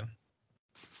 Yeah.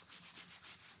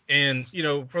 And,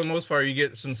 for the most part, you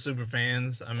get some super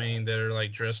fans, I mean, that are,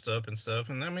 like, dressed up and stuff.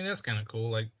 And, I mean, that's kind of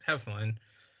cool. Like, have fun.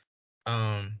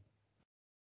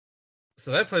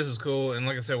 So that place was cool. And,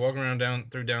 like I said, walking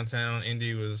around through downtown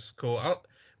Indy was cool.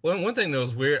 One thing that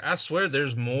was weird, I swear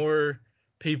there's more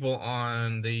people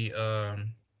on the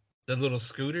little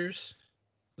scooters,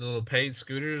 the little paid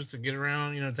scooters to get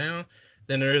around, town,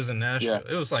 than there is in Nashville.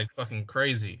 Yeah. It was, like, fucking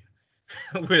crazy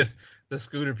with the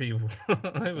scooter people.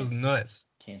 It was nuts.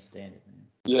 Can't stand it, man.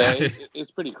 Yeah,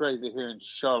 it's pretty crazy here in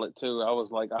Charlotte too. I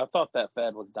was like, I thought that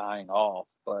fad was dying off,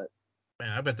 but man,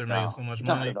 I bet they're making so much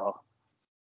money. Not at all.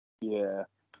 Yeah.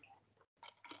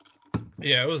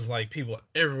 Yeah, it was like people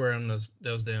everywhere on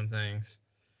those damn things.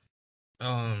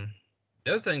 The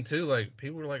other thing too, like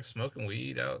people were like smoking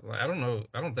weed out. Like I don't know,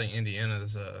 I don't think Indiana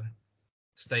is a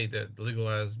state that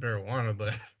legalized marijuana,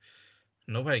 but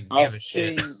nobody gave a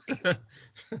shit.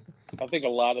 I think a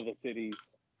lot of the city's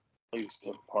police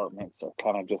departments are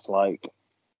kind of just like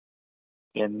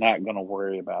they're not going to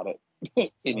worry about it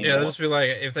anymore. Yeah, they'll just be like,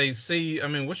 if they see,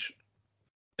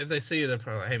 if they see it, they're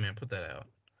probably like, hey man, put that out.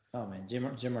 Oh man, Jim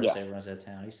Irsay runs that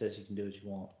town. He says you can do what you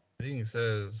want. I think he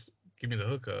says, give me the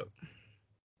hookup.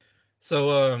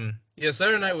 So yeah,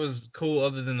 Saturday night was cool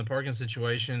other than the parking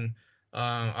situation.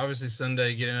 Obviously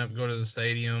Sunday, getting up, go to the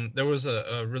stadium. There was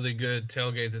a really good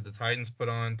tailgate that the Titans put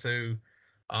on too.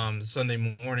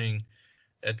 Sunday morning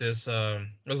at this, it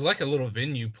was like a little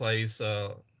venue place,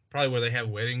 probably where they have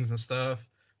weddings and stuff.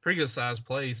 Pretty good sized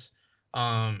place.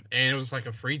 And it was like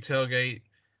a free tailgate.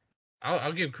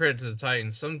 I'll give credit to the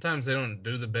Titans. Sometimes they don't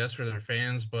do the best for their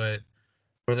fans, but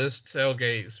for this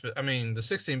tailgate, I mean, the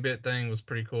 16-bit thing was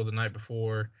pretty cool the night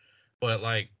before, but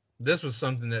like this was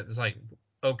something that's like,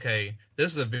 okay,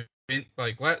 this is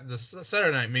like the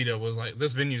Saturday night meetup was like,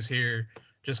 this venue's here,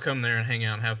 just come there and hang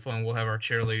out and have fun. We'll have our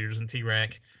cheerleaders and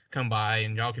T-Rack come by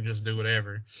and y'all can just do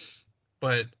whatever.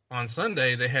 But on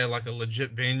Sunday they had like a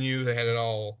legit venue. They had it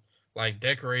all like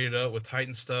decorated up with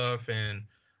Titan stuff, and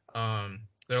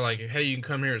they're like, hey, you can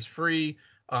come here, it's free.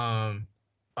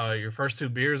 Your first 2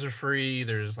 beers are free.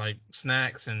 There's like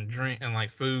snacks and drink and like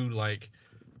food like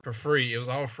for free. It was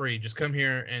all free. Just come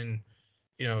here and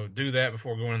do that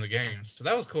before going to the games. So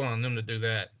that was cool on them to do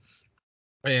that.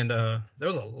 And there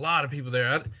was a lot of people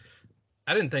there.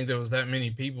 I didn't think there was that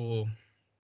many people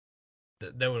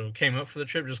that would have came up for the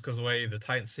trip just because the way the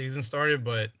Titans season started,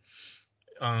 but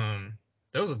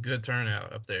there was a good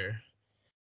turnout up there,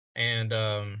 and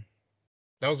that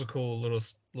was a cool little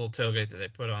tailgate that they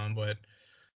put on. But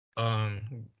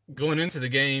going into the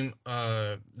game,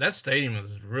 that stadium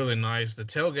was really nice. The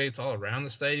tailgates all around the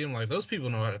stadium, like those people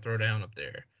know how to throw down up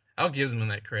there. I'll give them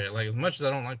that credit. Like as much as I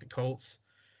don't like the Colts,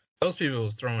 those people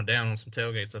was throwing down on some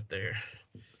tailgates up there.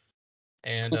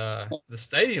 And the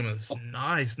stadium is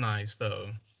nice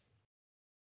though.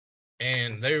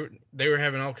 And they were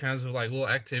having all kinds of like little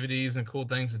activities and cool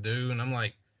things to do, and I'm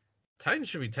like, Titans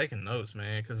should be taking notes,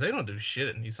 man, because they don't do shit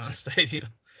at Nissan Stadium.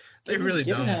 They really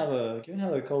given don't. Given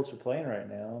how the Colts are playing right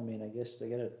now, I mean, I guess they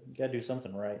gotta do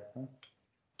something right, huh?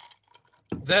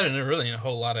 That and there really ain't a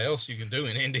whole lot else you can do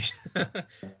in Indy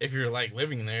if you're like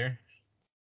living there.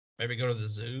 Maybe go to the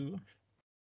zoo.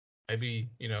 Maybe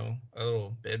a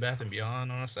little Bed Bath and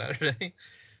Beyond on a Saturday.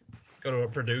 Go to a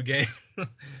Purdue game.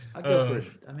 I'd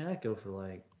go for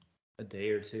like a day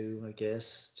or two, I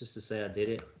guess, just to say I did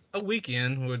it. A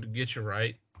weekend would get you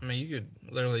right. I mean, you could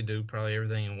literally do probably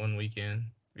everything in one weekend.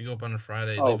 You go up on a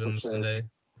Friday, leave it on a Sunday.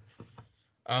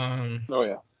 Oh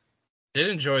yeah. Did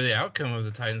enjoy the outcome of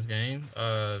the Titans game.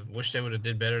 Wish they would have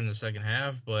did better in the second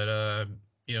half, but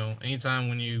anytime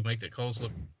when you make the Colts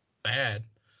look bad,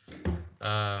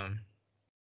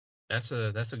 that's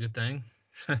a good thing.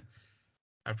 I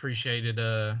appreciated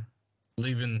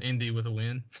leaving Indy with a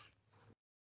win.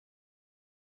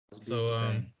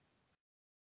 So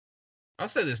I'll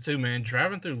say this too, man.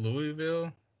 Driving through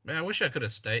Louisville, man, I wish I could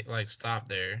have stopped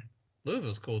there.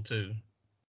 Louisville's cool too.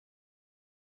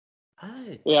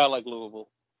 I like Louisville.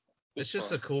 It's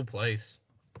just a cool place.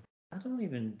 There's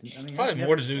probably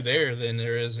more to do there than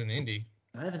there is in Indy.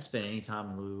 I haven't spent any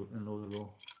time in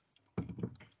Louisville.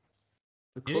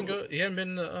 You didn't go? You haven't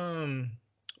been to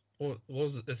what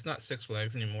was it? It's not Six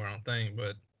Flags anymore, I don't think,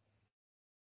 but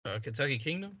Kentucky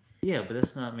Kingdom. Yeah, but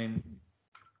that's not. I mean,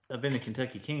 I've been to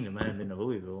Kentucky Kingdom. I haven't been to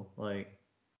Louisville. Like,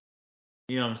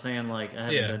 you know what I'm saying? Like, I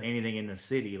haven't done anything in the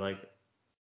city. Like,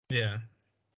 yeah.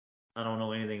 I don't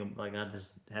know anything. Like, I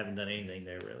just haven't done anything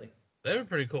there really. They have a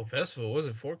pretty cool festival. Was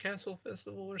it Forecastle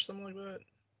Festival or something like that?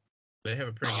 They have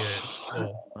a pretty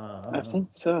good. I think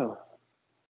so.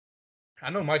 I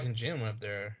know Mike and Jim went up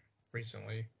there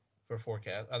recently for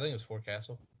Forecast. I think it was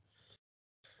Forecastle.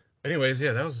 Anyways,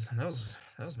 yeah, that was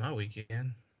my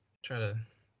weekend. I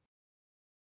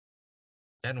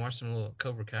hadn't watched some little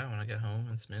Cobra Kai when I got home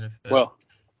and some NFL. Well,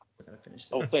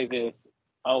 I'll say this: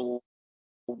 I will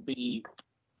be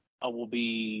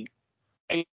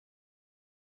if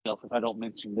I don't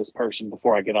mention this person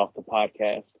before I get off the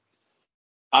podcast.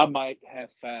 I might have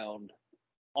found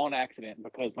on accident,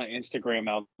 because my Instagram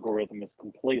algorithm is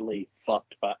completely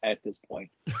fucked at this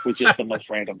point with just the most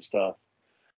random stuff.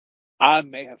 I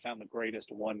may have found the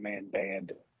greatest one-man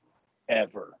band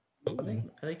ever. I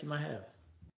think you might have.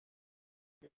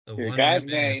 The guy's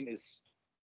name is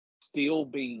Steel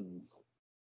Beans,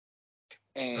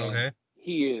 and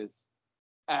he is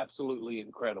absolutely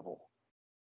incredible.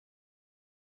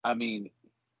 I mean,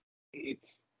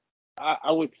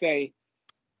 I would say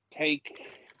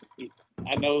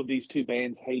I know these two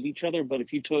bands hate each other, but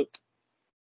if you took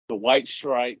the White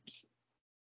Stripes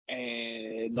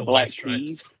and the Black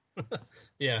Keys,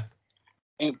 yeah,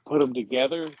 and put them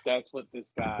together, that's what this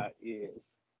guy is.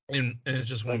 And it's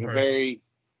just one person.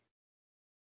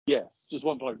 Just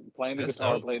one person playing the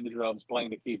guitar, playing the drums, playing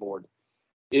the keyboard.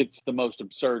 It's the most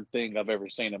absurd thing I've ever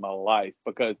seen in my life,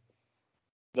 because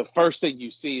the first thing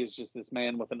you see is just this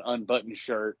man with an unbuttoned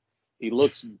shirt. He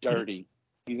looks dirty.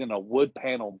 He's in a wood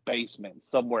panel basement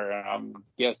somewhere, I'm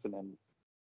guessing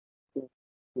in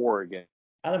Oregon.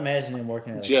 I'd imagine him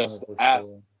working at a just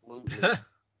comic book store.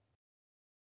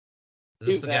 Is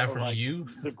this the guy from like You?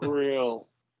 The grill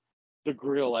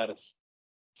at a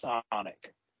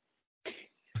Sonic.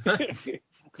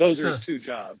 Those are his two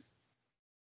jobs.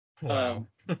 Wow.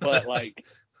 But like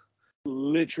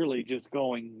literally just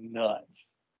going nuts,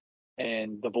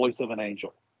 and the voice of an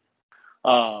angel.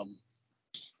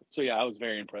 So yeah, I was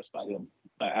very impressed by him.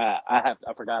 I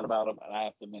forgot about him, and I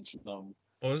have to mention him.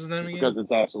 What was his name again? Because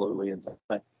it's absolutely insane.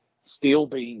 Steel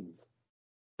Beans.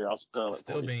 Here, I'll spell it.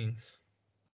 Steel Beans.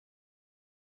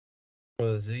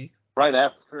 With a Z. Right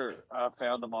after I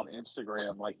found him on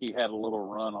Instagram, like he had a little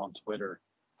run on Twitter,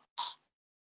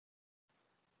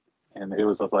 and it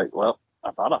was like, well,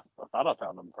 I thought I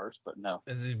found him first, but no.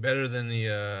 Is he better than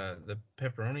the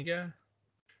pepperoni guy?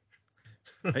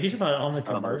 Are you talking about on the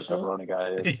commercial? I don't know who the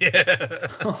pepperoni guy is. Yeah.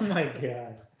 Oh my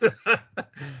god.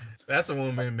 That's a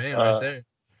one-man band right there.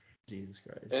 Jesus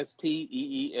Christ.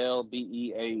 Steelbeans.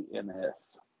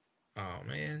 Oh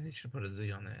man, he should put a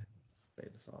Z on that.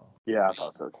 Save us all. Yeah, I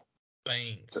thought so.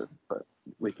 Beans. But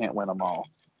we can't win them all.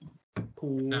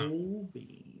 Cool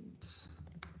beans.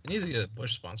 He needs to get a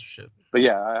Bush sponsorship. But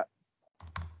yeah,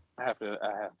 I have to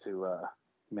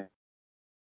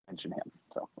mention him.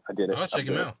 So I did it. I'll check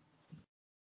him out.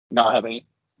 No, I haven't.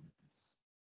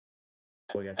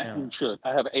 We got You talent. should.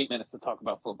 I have 8 minutes to talk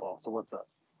about football. So what's up?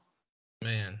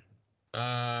 Man.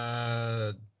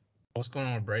 What's going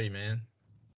on with Brady, man?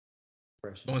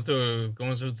 Going through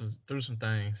some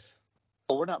things.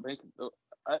 Well, we're not making the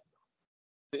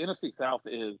NFC South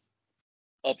is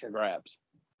up for grabs.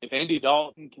 If Andy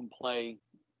Dalton can play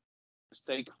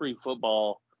mistake-free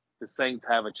football, the Saints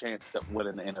have a chance at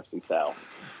winning the NFC South.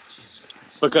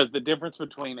 Because the difference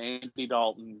between Andy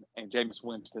Dalton and Jameis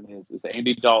Winston is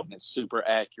Andy Dalton is super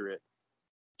accurate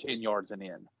 10 yards and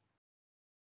in.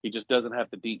 He just doesn't have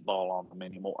the deep ball on him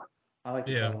anymore. I like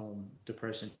to call him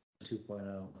Depression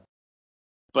 2.0.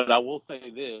 But I will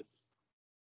say this.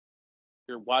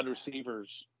 Your wide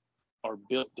receivers are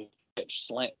built to catch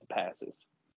slant passes.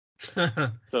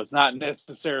 So it's not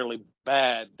necessarily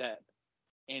bad that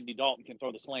Andy Dalton can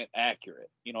throw the slant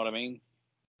accurate. You know what I mean?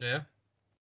 Yeah.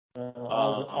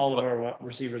 All of our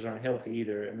receivers aren't healthy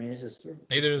either. I mean, it's just.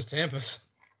 Neither is Tampa's.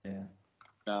 Yeah.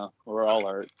 No, we're all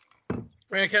hurt.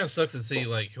 Man, it kind of sucks to see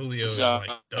like Julio is like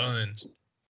done.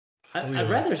 I'd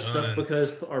rather suck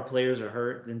because our players are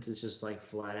hurt than to just like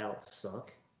flat out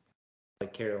suck,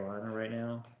 like Carolina right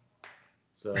now.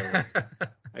 So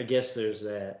I guess there's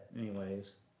that.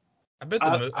 Anyways. I bet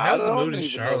how's the mood in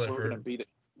Charlotte for? Beat it.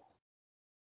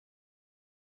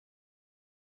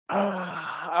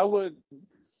 I would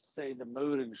say the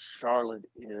mood in Charlotte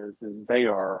is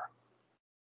they're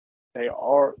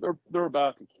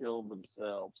about to kill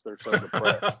themselves. They're so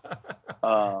depressed.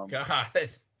 God,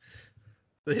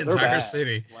 the entire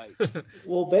city.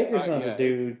 Well, Baker's not the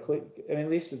dude. I mean,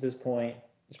 at least at this point,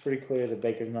 it's pretty clear that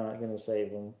Baker's not going to save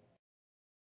them,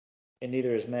 and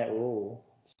neither is Matt Rule.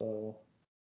 So.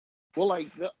 Well, like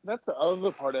that's the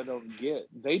other part I don't get.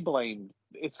 They blame.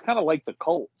 It's kind of like the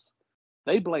Colts.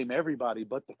 They blame everybody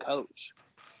but the coach.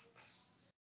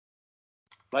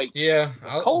 Like, the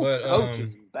Colts coach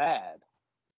is bad.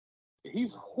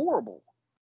 He's horrible.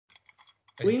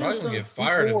 He's probably gonna get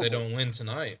fired if they don't win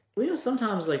tonight. Well, you know,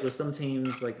 sometimes like with some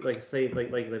teams, like say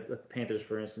like the Panthers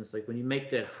for instance, like when you make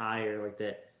that hire, like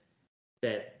that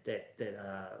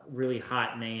really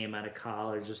hot name out of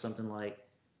college or something like.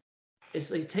 It's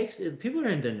like people are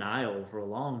in denial for a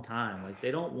long time. Like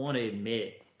they don't want to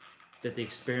admit that the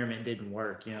experiment didn't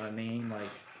work. You know what I mean? Like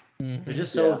they're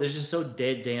just so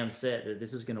dead damn set that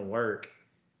this is gonna work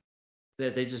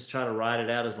that they just try to ride it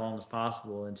out as long as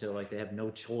possible until like they have no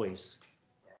choice.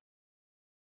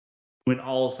 When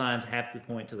all signs have to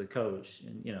point to the coach,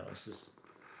 and you know it's just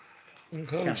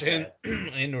coach and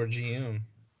or GM.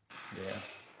 Yeah.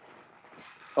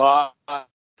 Well,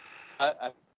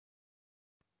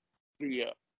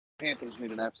 the Panthers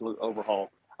need an absolute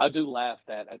overhaul. I do laugh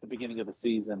that at the beginning of the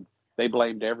season, they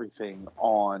blamed everything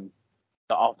on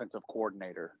the offensive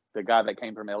coordinator, the guy that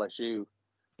came from LSU,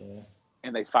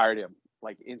 and they fired him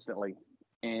like instantly.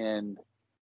 And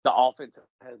the offense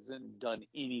hasn't done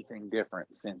anything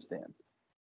different since then.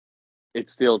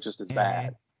 It's still just as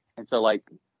bad. And so, like,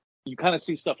 you kind of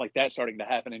see stuff like that starting to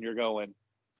happen, and you're going,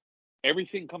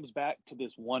 everything comes back to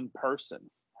this one person.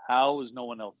 How is no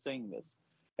one else seeing this?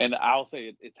 And I'll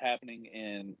say it's happening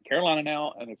in Carolina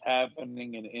now, and it's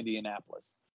happening in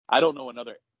Indianapolis. I don't know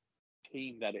another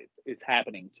team that it's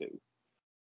happening to,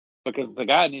 because the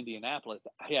guy in Indianapolis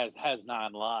has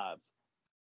 9 lives.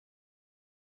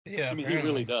 Yeah, I mean, he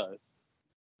really does.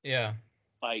 Yeah,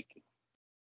 like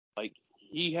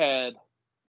he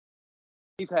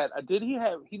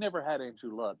never had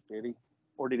Andrew Luck, did he?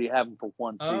 Or did he have him for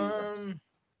one season?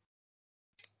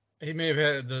 He may have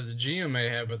had the GM may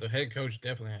have, but the head coach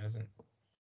definitely hasn't.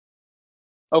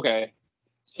 Okay,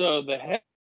 so the head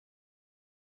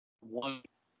one,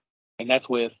 and that's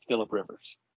with Phillip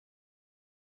Rivers.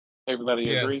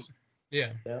 Everybody agree?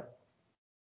 Yeah. Yeah.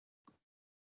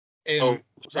 And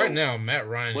right now, Matt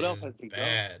Ryan what else has he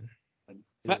bad.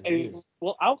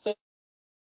 Well, I'll say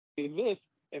this: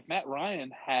 if Matt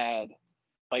Ryan had,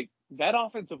 like, that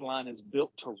offensive line is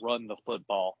built to run the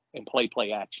football and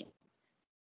play action.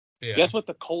 Yeah. Guess what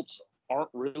the Colts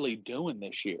aren't really doing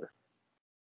this year?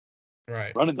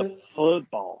 Right. Running the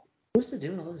football. What's to do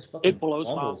with all this fucking blows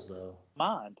fumbles, though?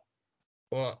 Mind.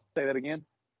 Well, say that again.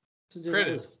 What's to do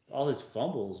with all his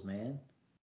fumbles, man?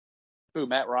 Who,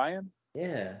 Matt Ryan?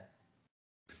 Yeah.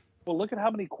 Well, look at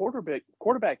how many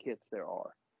quarterback hits there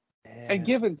are. And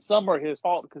giving Summer his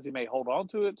fault because he may hold on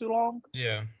to it too long.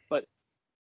 Yeah. But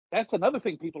that's another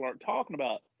thing people aren't talking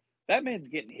about. That man's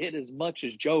getting hit as much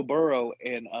as Joe Burrow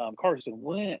and Carson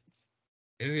Wentz.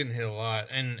 He's getting hit a lot,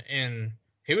 and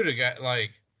he would have got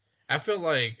like, I feel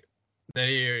like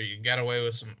they got away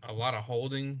with a lot of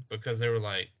holding because they were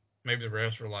like, maybe the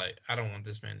refs were like, I don't want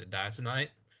this man to die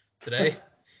today.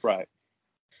 Right.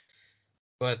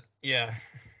 But yeah,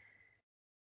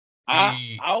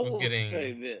 I was will getting.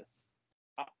 say this.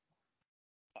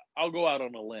 I'll go out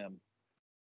on a limb.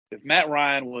 If Matt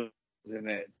Ryan was in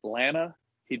Atlanta,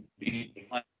 he'd be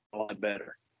a lot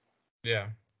better. Yeah.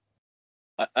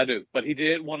 I do. But he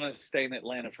did want to stay in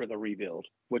Atlanta for the rebuild,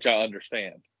 which I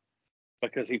understand.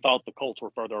 Because he thought the Colts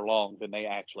were further along than they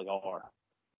actually are.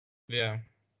 Yeah.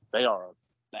 They are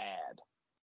bad.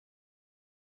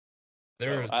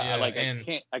 They're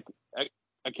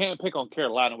I can't pick on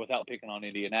Carolina without picking on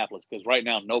Indianapolis because right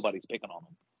now nobody's picking on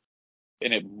them.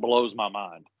 And it blows my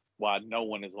mind why no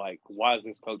one is like, why does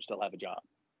this coach still have a job?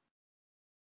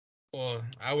 Well,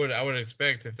 I would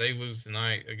expect if they lose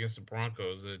tonight against the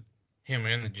Broncos that him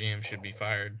and the GM should be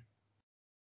fired.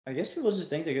 I guess people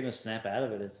just think they're going to snap out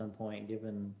of it at some point,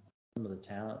 given some of the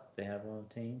talent they have on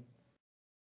the team.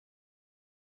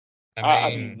 I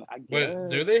mean, but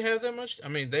do they have that much? I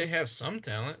mean, they have some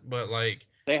talent, but like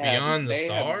beyond the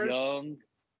stars,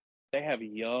 they have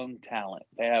young talent.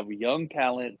 They have young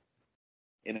talent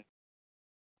in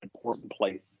important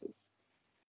places.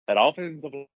 That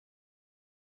offensive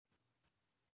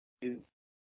is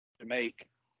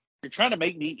you're trying to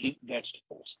make me eat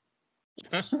vegetables.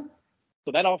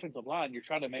 So that offensive line, you're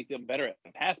trying to make them better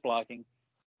at pass blocking,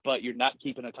 but you're not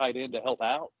keeping a tight end to help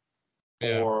out,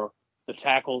 or the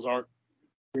tackles aren't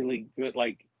really good.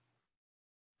 Like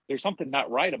there's something not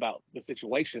right about the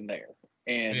situation there,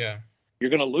 and you're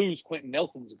going to lose Quentin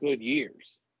Nelson's good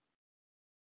years.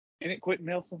 Isn't it Quentin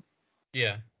Nelson?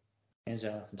 Yeah. And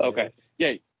Jonathan Taylor. Okay.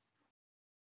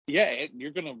 Yeah,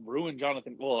 you're going to ruin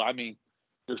Jonathan. Well, I mean,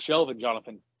 you're shelving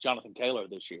Jonathan Taylor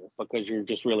this year because you're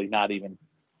just really not even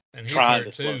trying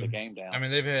to slow the game down. I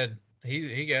mean,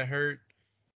 he got hurt,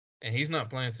 and he's not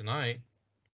playing tonight.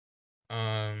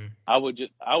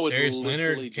 Darius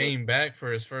Leonard came back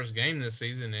for his first game this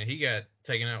season, and he got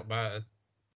taken out by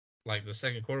like the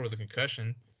second quarter with a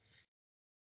concussion.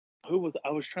 I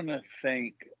was trying to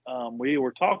think. We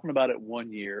were talking about it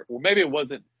one year, or maybe it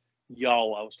wasn't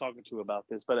y'all I was talking to about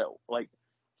this, but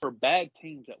for bad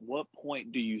teams, at what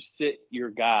point do you sit your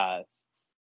guys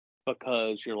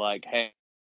because you're like, hey,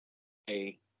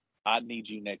 I need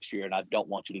you next year, and I don't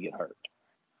want you to get hurt.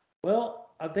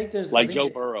 Well, I think there's Joe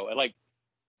Burrow,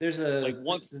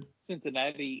 once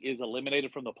Cincinnati is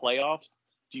eliminated from the playoffs,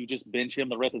 do you just bench him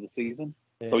the rest of the season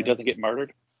so he doesn't get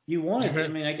murdered? You want to, I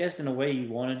mean, I guess in a way you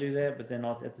want to do that, but then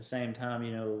at the same time,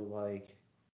 like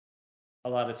a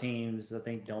lot of teams I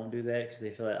think don't do that because they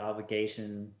feel that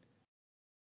obligation.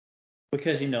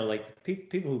 Because like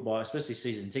people who bought, especially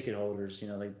season ticket holders,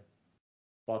 they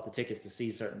bought the tickets to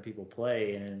see certain people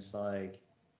play, and it's like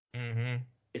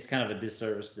it's kind of a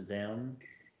disservice to them.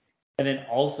 And then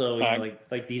also,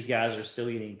 like these guys are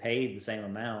still getting paid the same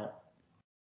amount.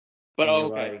 But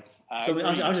okay,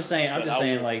 I'm just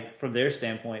saying, like from their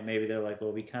standpoint, maybe they're like,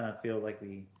 well, we kind of feel like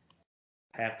we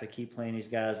have to keep playing these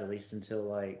guys at least until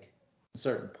like a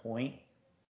certain point.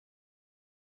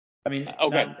 I mean,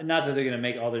 not that they're gonna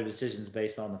make all their decisions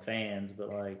based on the fans, but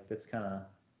like that's kind of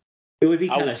it would be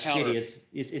kind of shitty.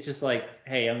 It's just like,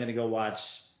 hey, I'm gonna go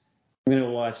watch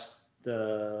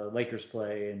the Lakers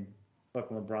play, and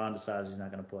fucking LeBron decides he's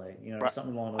not gonna play.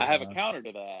 Something along those lines. I have a counter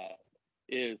to that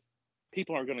is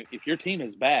people are gonna, if your team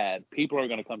is bad, people are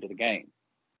gonna come to the game.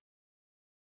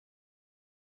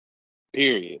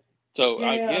 Period. So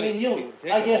I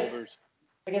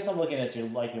guess I'm looking at your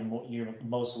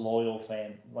most loyal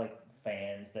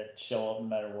fans that show up no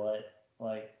matter what,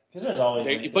 like, because there's always.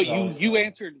 You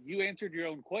answered your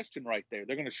own question right there.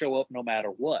 They're going to show up no matter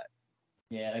what.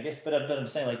 Yeah, I guess, but I'm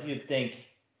saying, like, you'd think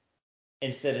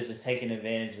instead of just taking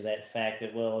advantage of that fact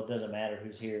that, well, it doesn't matter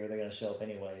who's here, they're going to show up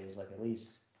anyways. Like, at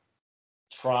least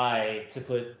try to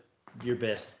put your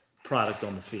best product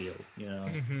on the field,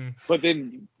 But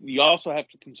then you also have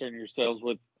to concern yourselves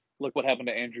with, look what happened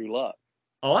to Andrew Luck.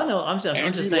 Oh, I know. I'm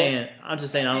just saying. I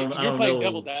don't know. You're playing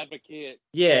devil's advocate.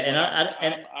 Yeah,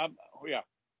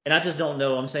 and I just don't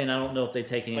know. I'm saying I don't know if they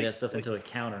take any of that stuff into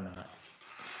account or not.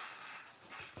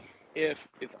 If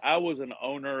I was an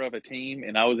owner of a team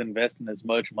and I was investing as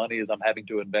much money as I'm having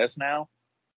to invest now,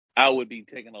 I would be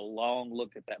taking a long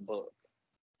look at that book.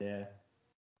 Yeah.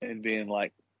 And being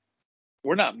like,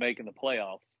 we're not making the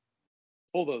playoffs.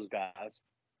 Pull those guys.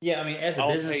 Yeah, I mean, as a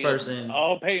business person,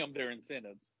 I'll pay them their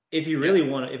incentives. if you really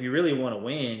want to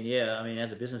win, yeah, I mean,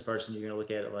 as a business person, you're gonna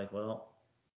look at it like, well,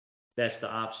 that's the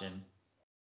option.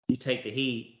 You take the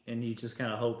heat, and you just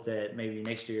kind of hope that maybe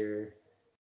next year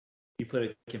you put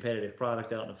a competitive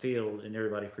product out in the field, and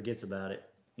everybody forgets about it.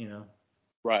 You know.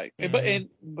 Right. Mhm.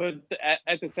 But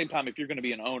at the same time, if you're going to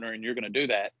be an owner and you're going to do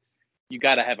that, you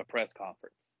got to have a press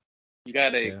conference. You got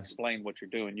to Yeah. explain what you're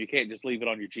doing. You can't just leave it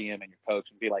on your GM and your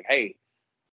coach and be like, "Hey,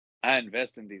 I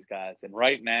invest in these guys, and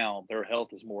right now their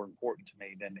health is more important to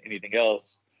me than anything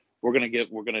else. We're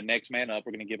gonna next man up.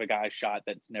 We're gonna give a guy a shot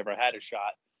that's never had a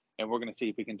shot, and we're gonna see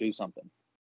if we can do something."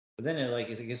 But then, I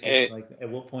guess it's It, like, at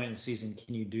what point in the season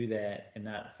can you do that and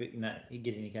not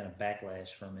get any kind of backlash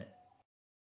from it?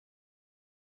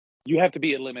 you have to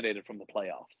be eliminated from the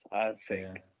playoffs, I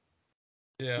think.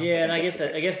 Yeah. Yeah. Yeah, and think that's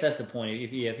the I guess that's the point.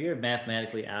 If you're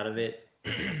mathematically out of it,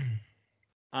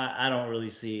 I don't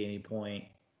really see any point.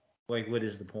 Like, what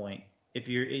is the point? If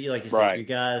you're, like you said, Right.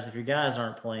 if your guys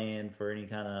aren't playing for any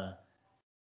kind of,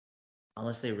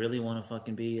 unless they really want to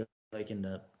fucking be like in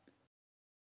the,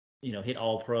 hit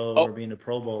all pro Oh, or be in the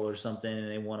Pro Bowl or something,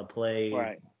 and they want to play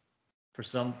right.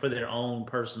 for their own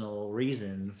personal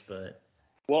reasons, but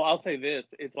Well, I'll say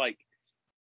this: it's like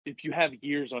if you have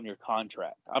years on your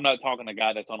contract. I'm not talking a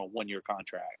guy that's on a 1-year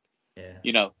contract. yeah.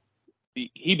 You know,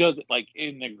 he doesn't, like,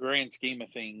 in the grand scheme of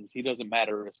things, he doesn't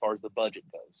matter as far as the budget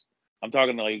goes. I'm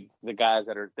talking like the guys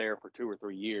that are there for 2 or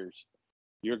 3 years.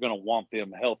 You're going to want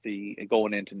them healthy and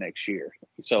going into next year.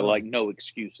 So, Oh, like, yeah. no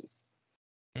excuses.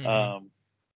 Mhm.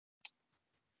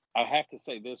 I have to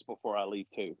say this before I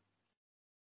leave, too,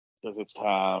 because it's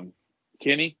time.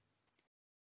 Kenny,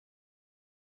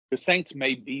 the Saints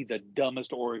may be the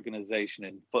dumbest organization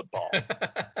in football.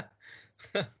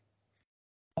 I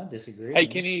disagree, Hey, man.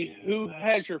 Kenny, who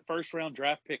has your first round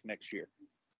draft pick next year?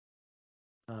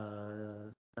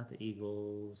 Not the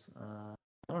Eagles. I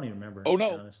don't even remember, Oh, to be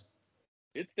no, honest.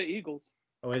 it's the Eagles.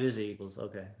 Oh, it is the Eagles.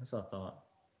 Okay, that's what I thought.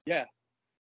 Yeah.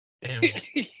 Damn.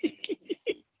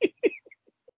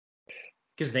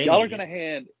 Because they Y'all are need going to it.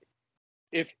 hand,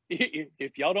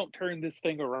 if y'all don't turn this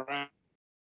thing around,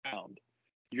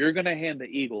 you're going to hand the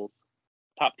Eagles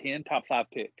top 10, top 5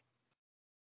 pick.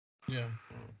 Yeah.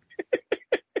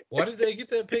 Why did they get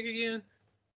that pick again?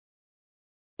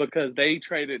 Because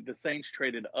the Saints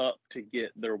traded up to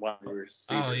get their wide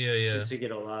receiver. Oh yeah, yeah. To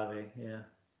get Olave, yeah.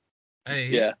 Hey,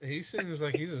 Yeah. he seems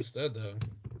like he's a stud though.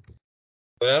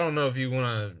 But I don't know if you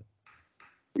want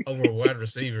to over a wide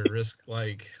receiver risk,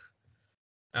 like,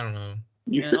 I don't know.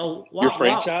 And Your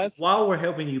franchise? while we're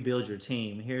helping you build your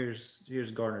team, here's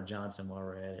Gardner Johnson while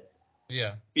we're at it.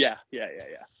 Yeah. Yeah.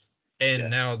 And Yeah.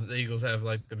 now the Eagles have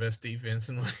like the best defense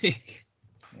in the league.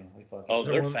 Yeah, we fucking Oh,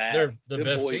 they're They're fast. the Them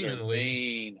best boys team are in the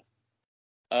league. mean.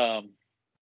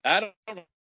 I don't know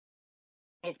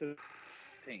if the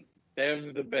team.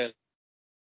 They're the best.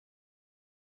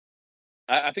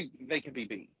 I think they can be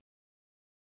beat.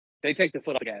 They take the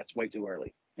foot off the gas way too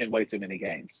early in way too many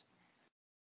games.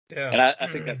 Yeah. And I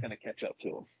think that's going to catch up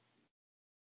to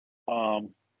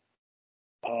them.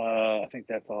 I think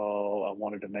that's all. I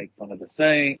wanted to make fun of the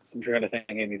Saints. I'm trying to think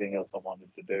anything else I wanted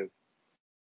to do.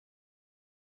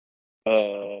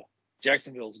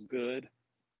 Jacksonville's good,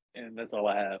 and that's all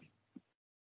I have.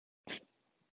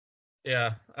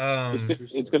 Yeah.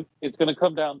 It's gonna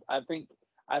come down. I think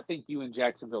you and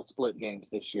Jacksonville split games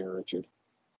this year, Richard.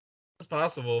 It's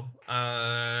possible.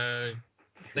 I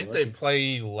think they lucky.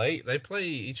 play late. They play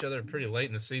each other pretty late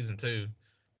in the season too.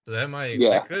 So Yeah.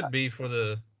 that could be for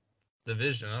the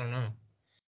division. I don't know.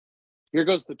 Here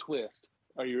goes the twist.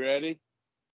 Are you ready?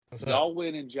 What's up? Y'all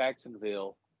win in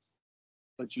Jacksonville,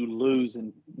 but you lose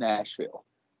in Nashville.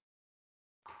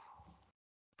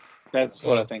 That's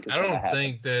what I Well, think is I going to don't happen.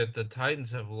 think that the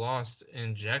Titans have lost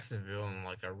in Jacksonville in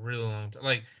like a really long time.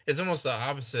 Like, it's almost the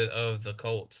opposite of the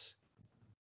Colts.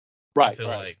 I Right. feel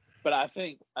like. But I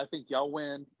think y'all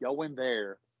win. Y'all win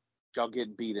there. Y'all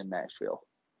get beat in Nashville,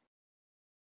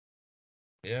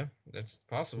 Yeah, that's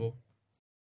possible.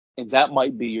 and that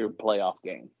might be your playoff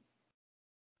game.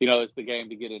 It's the game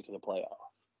to get into the playoff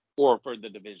or for the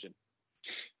division,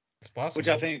 It's which I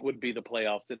possible. think would be the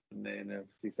playoffs in the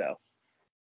NFC South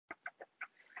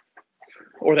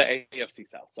or the AFC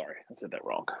South. Sorry, I said that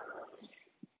wrong.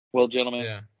 Well, gentlemen,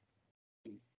 Yeah.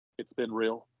 it's been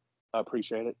real. I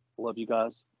appreciate it. Love you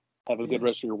guys. Have a good Yeah.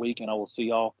 rest of your week, and I will see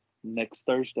y'all next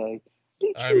Thursday.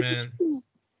 All right, man.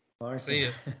 All right. See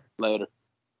ya. Later.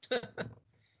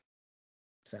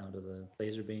 Sound of the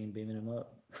laser beam beaming him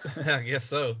up. I guess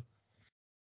so.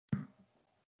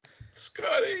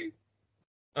 Scotty.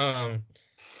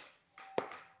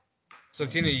 So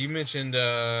Kenny, you mentioned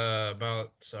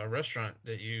about a restaurant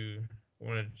that you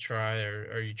wanted to try,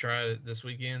 or you tried it this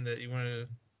weekend that you wanted to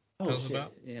tell Oh us shit!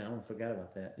 about? Yeah, I forgot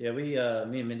about that. Yeah, me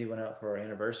and Mindy went out for our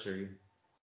anniversary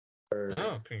for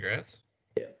Oh, congrats.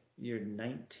 year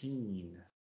 19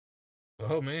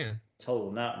 Oh man.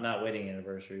 total, not wedding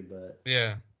anniversary, but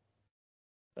Yeah.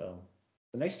 so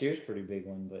the next year's a pretty big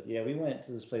one. But yeah, we went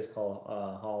to this place called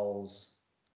Hall's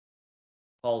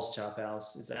Chop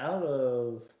House. It's out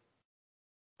of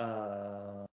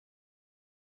uh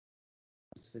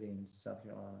city in South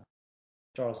Carolina,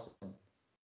 Charleston. It's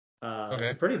a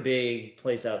Okay. pretty big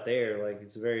place out there. Like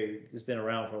it's been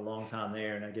around for a long time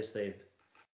there, and I guess they've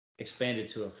expanded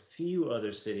to a few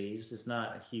other cities. It's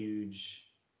not a huge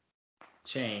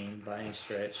chain by any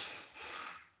stretch,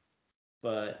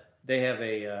 but they have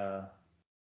a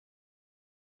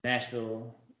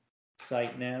Nashville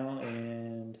site now,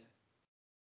 and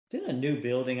it's in a new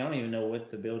building. I don't even know what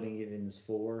the building even is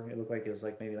for. It looked like it was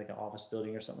like maybe like an office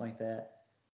building or something like that.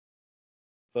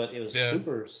 But it was Yeah.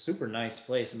 super nice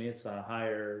place. I mean, it's a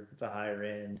higher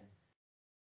end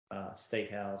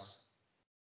steakhouse.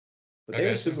 But they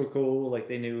were Okay. super cool. Like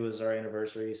they knew it was our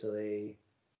anniversary, so they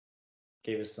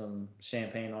gave us some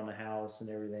champagne on the house and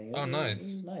everything. Oh, It nice.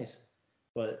 was nice.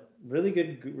 But really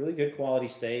good quality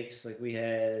steaks. Like she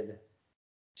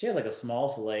had like a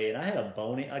small fillet, and I had a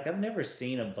bone in. Like I've never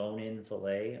seen a bone-in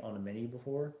fillet on a menu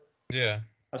before. Yeah.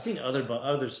 I've seen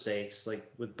other steaks like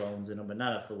with bones in them, but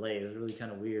not a fillet. It was really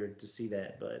kind of weird to see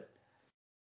that, but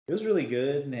it was really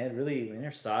good, and they had and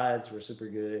their sides were super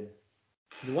good.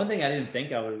 The one thing I didn't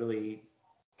think I would really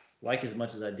like as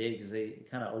much as I did because they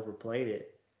kind of overplayed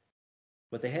it,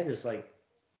 but they had this like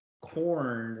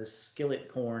corn, this skillet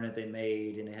corn that they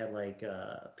made, and it had like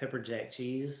pepper jack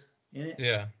cheese in it.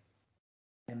 Yeah.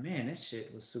 And man, that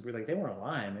shit was super. Like they weren't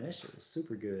lying, man. That shit was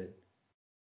super good.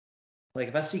 Like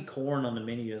if I see corn on the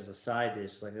menu as a side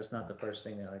dish, like that's not the first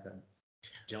thing that I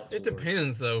jump It towards.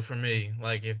 depends though for me.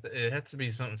 Like if it has to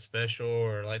be something special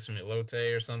or like some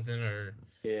elote or something or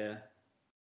Yeah.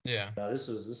 yeah. No, this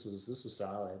was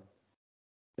solid.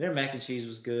 Their mac and cheese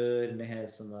was good, and they had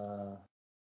some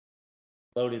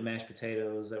loaded mashed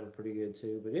potatoes that were pretty good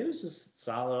too. But it was just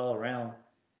solid all around.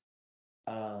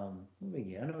 What did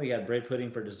we get? I know we got bread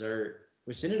pudding for dessert,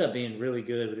 which ended up being really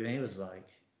good, but it was like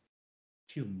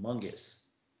humongous.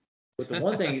 But the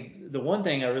one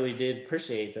thing I really did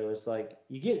appreciate though is like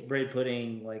you get bread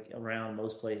pudding like around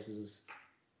most places,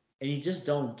 and you just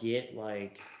don't get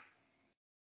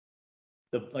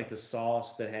the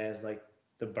sauce that has like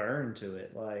the burn to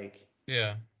it. Like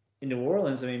Yeah. in New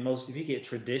Orleans, I mean, most if you get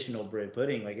traditional bread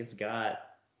pudding, like it's got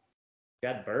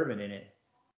bourbon in it,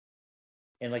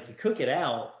 and like you cook it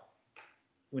out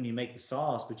when you make the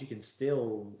sauce, but you can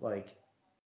still like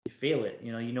you feel it.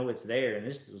 You know it's there, and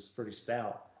this was pretty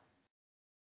stout.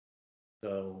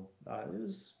 So it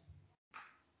was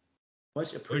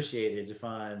much Which appreciated to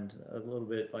find a little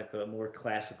bit like a more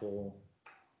classical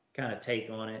kind of take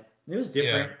on it. It was yeah.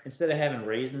 different. Instead of having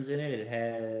raisins in it, it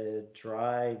had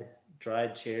dried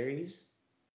cherries,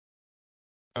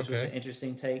 which was an Okay.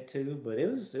 interesting take too. But it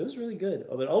was really good.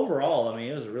 But overall, I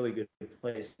mean, it was a really good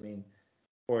place. I mean,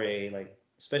 for a like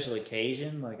special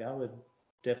occasion, like I would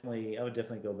definitely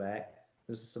go back.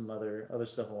 This is some other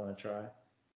stuff I want to try.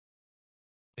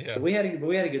 Yeah. But we had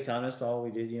a good time. That's all we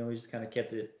did. We just kind of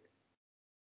kept it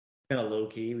kind of low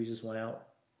key. We just went out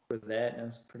for that, and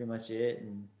that's pretty much it.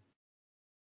 And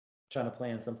trying to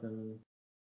plan something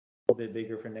a little bit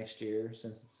bigger for next year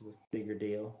since it's a bigger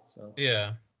deal. So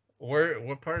Yeah.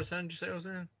 What part of town did you say it was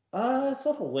in? it's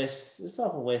off of West. It's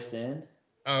off of West End.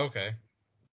 Oh, okay.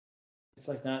 It's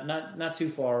like not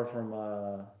too far from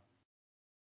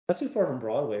not too far from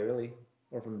Broadway really,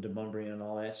 or from Demumbrian and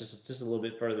all that. It's just a little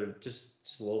bit further,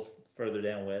 just a little further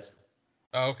down west.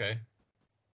 Oh, okay.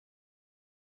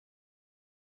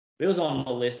 It was on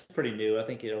the list. It's pretty new. I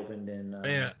think it opened in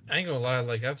Man, I ain't gonna lie,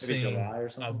 like I've maybe seen July or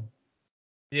something.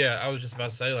 yeah, I was just about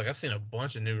to say, like I've seen a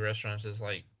bunch of new restaurants that's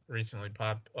like recently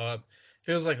pop up.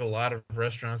 Feels like a lot of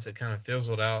restaurants that kind of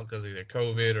fizzled out because of either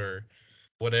COVID or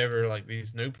whatever. Like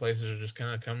these new places are just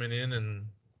kind of coming in and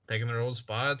taking their old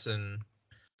spots and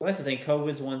Well, that's the thing.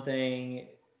 COVID's one thing,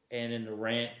 and then the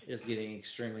rent is getting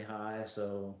extremely high.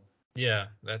 So yeah,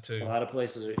 that a too. lot of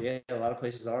places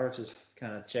are just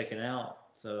kind of checking out.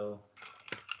 So,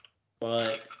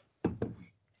 but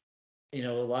a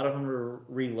lot of them are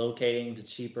relocating to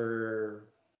cheaper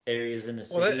areas in the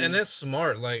Well, and city. that's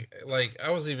smart. Like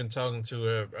I was even talking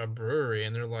to a brewery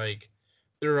and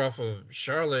they're off of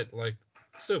Charlotte, like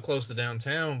still close to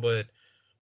downtown, but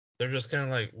they're just kind of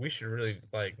like we should really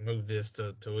like move this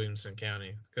to Williamson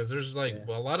County because there's like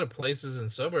Yeah, a lot of places in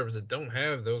suburbs that don't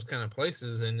have those kind of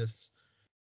places and it's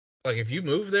Like if you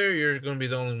move there, you're going to be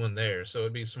the only one there, so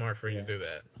it'd be smart for you Yeah. to do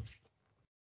that.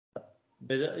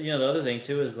 But the other thing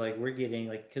too is like we're getting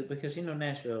like because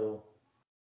Nashville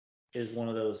is one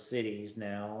of those cities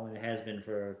now, and it has been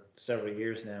for several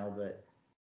years now. But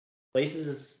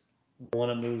places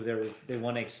want to move there; they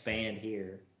want to expand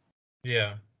here.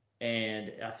 Yeah.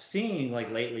 And I've seen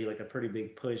like lately like a pretty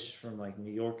big push from like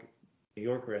New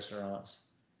York restaurants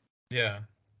Yeah.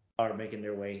 are making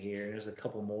their way here. And there's a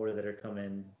couple more that are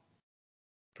coming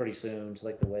pretty soon to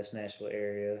like the West Nashville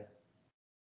area.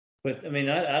 But I mean,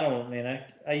 I don't, man.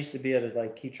 I used to be able to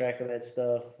like keep track of that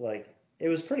stuff. Like it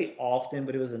was pretty often,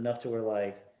 but it was enough to where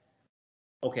like,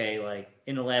 okay, like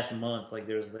in the last month, like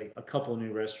there's like a couple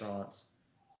new restaurants,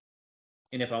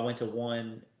 and if I went to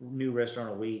one new restaurant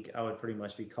a week, I would pretty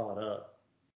much be caught up.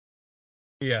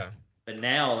 Yeah. But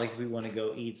now, like if we want to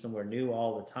go eat somewhere new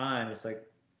all the time, it's like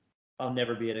I'll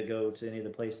never be able to go to any of the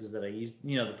places that I use,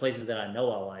 the places that I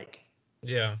know I like,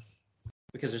 Yeah.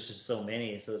 because there's just so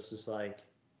many. So it's just like,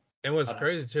 And what's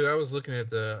crazy too, I was looking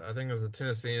at I think it was the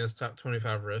Tennessean's top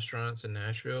 25 restaurants in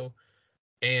Nashville,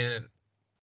 and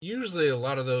usually a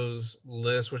lot of those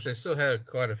lists, which they still have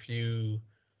quite a few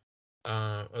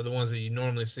of the ones that you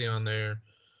normally see on there,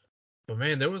 but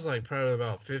man, there was like probably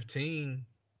about 15,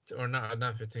 or not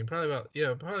 15,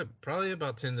 probably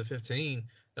about 10 to 15.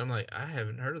 And I'm like, I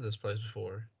haven't heard of this place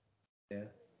before, yeah.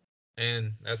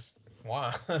 and that's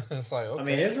why. It's like, I mean,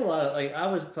 okay, there's a lot of like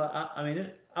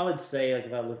I would say like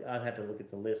if I look, I'd have to look at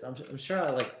the list. I'm sure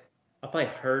I probably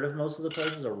heard of most of the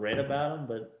places or read about them,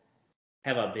 but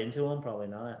have I been to them? Probably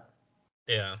not,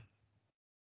 yeah,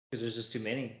 because there's just too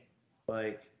many.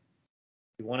 Like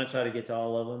you want to try to get to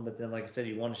all of them, but then like I said,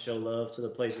 you want to show love to the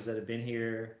places that have been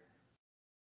here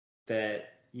that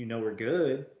are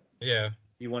good. yeah,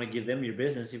 You want to give them your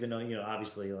business, even though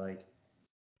obviously like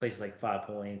places like Five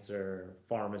Points or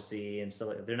Pharmacy and stuff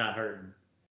like they're not hurting.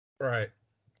 right,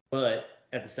 But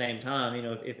at the same time,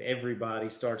 if everybody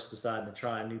starts deciding to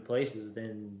try new places,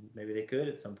 then maybe they could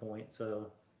at some point.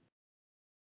 So,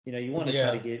 you want to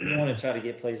try to yeah,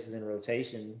 get places in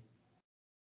rotation,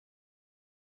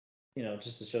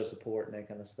 just to show support and that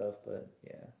kind of stuff. But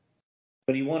yeah,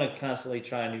 but you want to constantly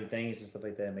try new things and stuff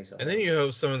like that. It makes it and hard. then you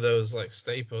hope some of those like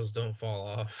staples don't fall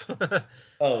off.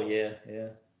 Oh yeah, yeah.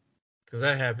 Because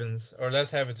that happens, or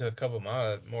that's happened to a couple of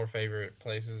my more favorite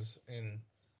places, and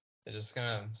it just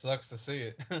kind of sucks to see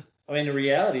it. I mean, the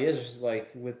reality is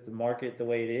like with the market the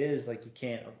way it is, like you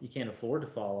can't afford to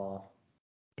fall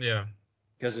off Yeah.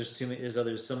 because there's too many.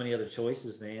 There's so many other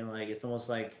choices, man. Like it's almost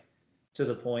like to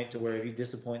the point to where if you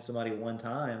disappoint somebody one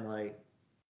time, like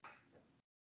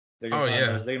Oh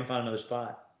yeah. they're gonna find another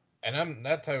spot. And I'm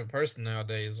that type of person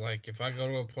nowadays. Like if I go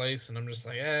to a place and I'm just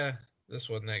like, this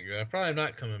wasn't that good, I'm probably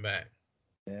not coming back.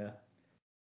 Yeah.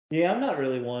 Yeah, I'm not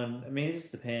really one. I mean, it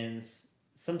just depends.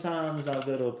 Sometimes I'll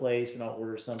go to a place and I'll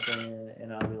order something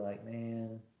and I'll be like,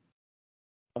 man,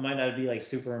 I might not be like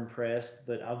super impressed,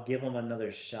 but I'll give them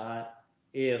another shot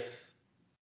if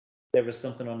there was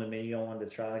something on the menu I wanted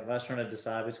to try. Like if I was trying to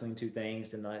decide between two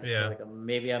things and I feel Yeah. like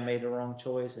maybe I made the wrong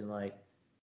choice and like,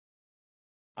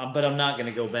 but I'm not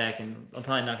gonna go back and I'm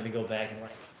probably not gonna go back and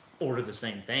like order the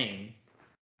same thing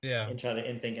Yeah. and try to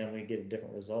and thinking I'm gonna get a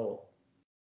different result.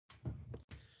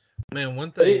 Man,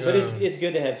 one But thing. it's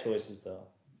good to have choices though.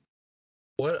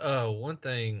 One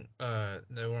thing. That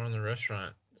we're on the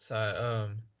restaurant side.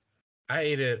 I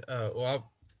ate it.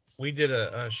 We did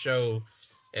a show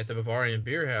at the Bavarian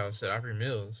Beer House at Opry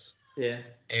Mills. Yeah.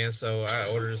 And so I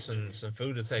ordered some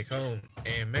food to take home,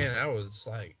 and man, I was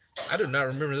like, I do not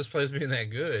remember this place being that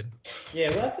good. Yeah,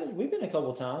 well, we've been a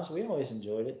couple times. We always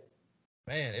enjoyed it.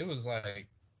 Man, it was like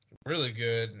really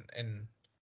good, and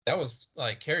that was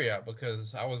like carry out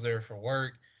because I was there for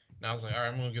work, and I was like, all right,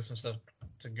 I'm gonna get some stuff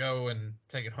to go and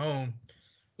take it home.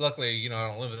 Luckily, I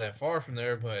don't live that far from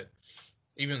there, but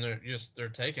even their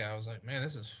takeout, I was like, man,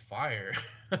 this is fire.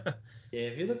 Yeah,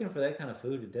 if you're looking for that kind of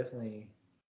food, it definitely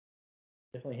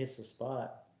hits the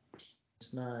spot.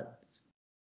 It's not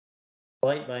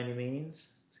light by any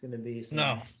means. It's gonna be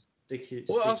No. some stick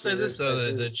Well, I'll to say your this ribs type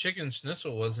though, the food. chicken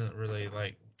schnitzel wasn't really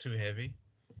like too heavy.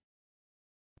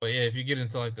 But yeah, if you get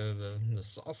into like the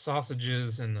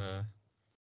sausages and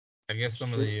I guess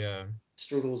some of Stru- the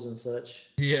Strudels and such.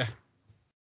 yeah,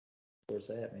 Where's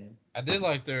that, man? I did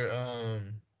like their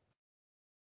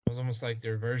it was almost like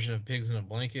their version of pigs in a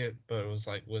blanket, but it was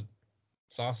like with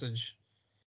sausage,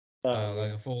 Oh like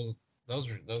yeah. a full. Those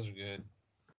are good,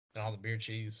 and all the beer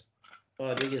cheese.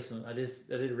 Oh, I did get some. I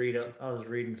did read up. I was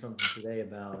reading something today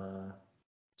about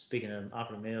speaking of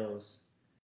Opera Mills.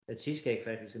 The Cheesecake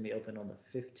Factory is gonna be open on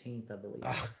the 15th, I believe.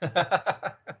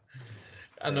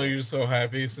 I know you're so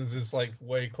happy since it's like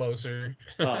way closer.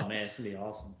 Oh man, it's gonna be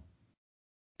awesome.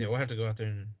 Yeah, we'll have to go out there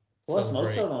and Plus,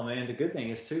 celebrate. most of them, man. The good thing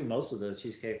is too, most of the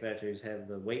Cheesecake Factories have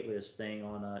the wait list thing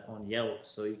on Yelp,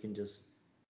 so you can just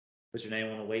put your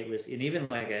name on a wait list, and even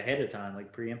like ahead of time,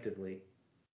 like preemptively.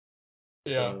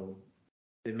 Yeah. So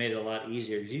it made it a lot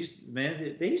easier.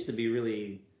 Man, they used to be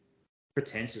really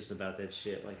pretentious about that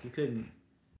shit. Like you couldn't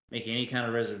make any kind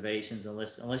of reservations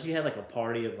unless you had like a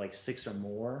party of like 6 or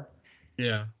more.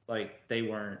 Yeah. Like they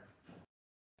weren't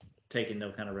taking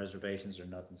no kind of reservations or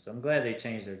nothing. So I'm glad they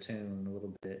changed their tune a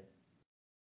little bit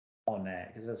on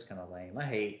that because that's kind of lame.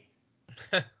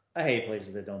 I hate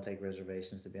places that don't take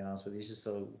reservations. To be honest with you, it's just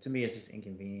to me it's just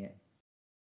inconvenient.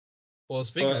 Well,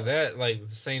 speaking of that, like the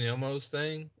St. Elmo's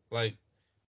thing, like,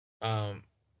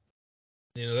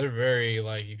 they're very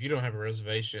like if you don't have a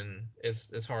reservation,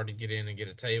 it's hard to get in and get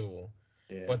a table.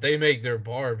 Yeah. But they make their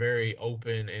bar very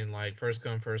open and like first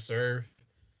come first serve.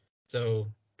 So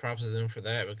props to them for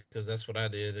that because that's what I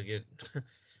did to get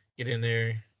in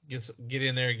there, get some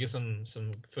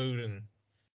food and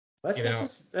get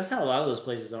out. That's how a lot of those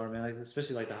places are, man. Like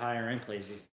especially like the higher end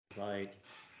places, like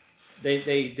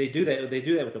they do that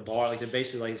with the bar. Like they're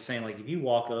basically like saying like if you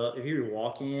walk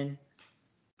in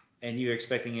and you're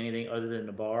expecting anything other than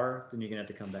the bar, then you're gonna have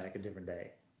to come back a different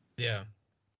day. Yeah.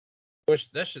 That's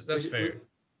fair.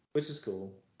 Which is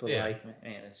cool. But Yeah. like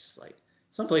man, it's just like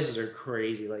some places are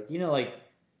crazy. Like like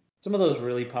some of those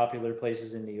really popular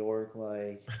places in New York,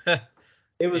 like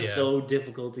it was Yeah. so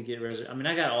difficult to get I mean,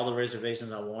 I got all the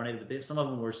reservations I wanted, but some of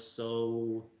them were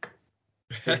so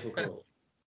difficult.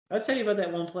 I'll tell you about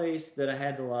that one place that I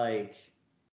had to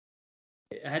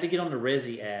get on the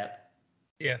Resy app.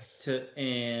 Yes.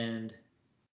 And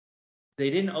they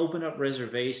didn't open up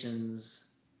reservations.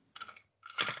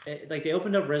 Like they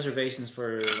opened up reservations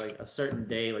for like a certain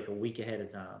day, like a week ahead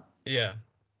of time. Yeah.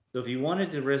 So if you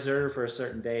wanted to reserve for a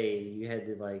certain day, you had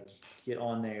to like get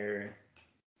on there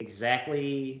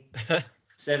exactly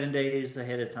 7 days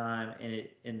ahead of time,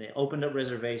 and they opened up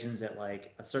reservations at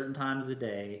like a certain time of the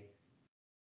day.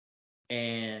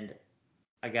 And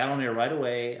I got on there right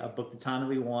away. I booked the time that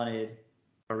we wanted.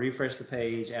 I refreshed the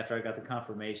page after I got the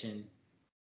confirmation.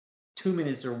 2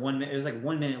 minutes or 1 minute, it was like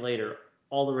 1 minute later,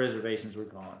 all the reservations were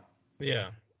gone. Yeah.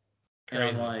 Crazy. And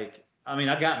I'm like, I mean,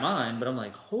 I got mine, but I'm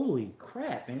like, holy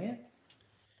crap, man.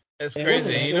 It's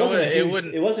crazy.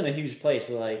 It wasn't a huge place,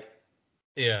 but like,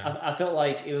 yeah. I felt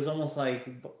like it was almost like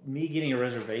me getting a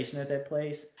reservation at that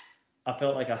place. I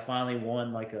felt like I finally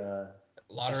won like a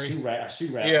lottery, a shoe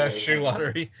raffle. Yeah, shoe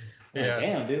lottery. I'm like,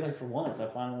 damn, dude, like for once, I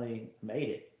finally made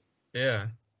it. Yeah.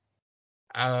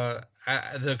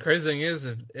 The crazy thing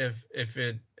is,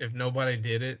 if nobody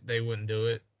did it, they wouldn't do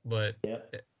it. But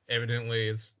evidently,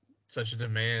 it's such a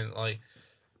demand. Like,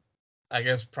 I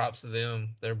guess props to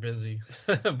them. They're busy.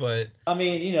 But I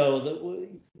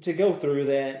mean, to go through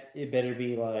that, it better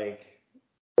be like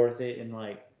worth it and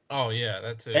like. Oh yeah,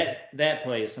 that too. That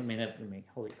place. I mean,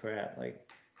 holy crap! Like,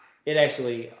 it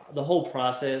actually the whole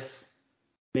process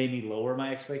made me lower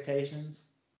my expectations.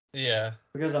 Yeah.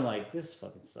 Because I'm like, this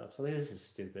fucking sucks. Like, this is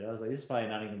stupid. I was like, this is probably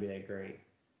not even gonna be that great.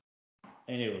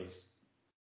 And it was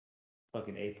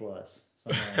fucking A+.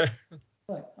 So I'm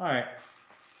like, all right.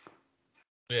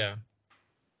 Yeah.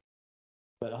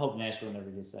 But I hope Nashville never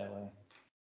gets that way.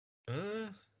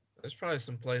 There's probably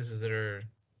some places that are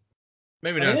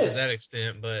maybe not to that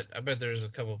extent, but I bet there's a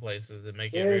couple places that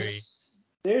make it very.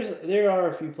 There are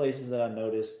a few places that I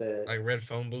noticed that. Like Red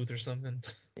Phone Booth or something.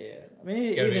 Yeah, I mean,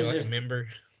 you gotta be like a member.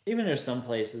 Even there's some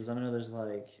places. I know there's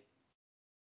like.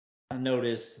 I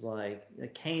noticed like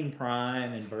Cane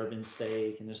Prime and Bourbon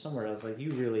Steak, and there's somewhere else like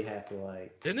you really have to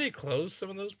like. Didn't they close some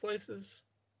of those places?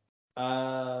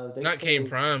 Not Cane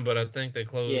Prime, but I think they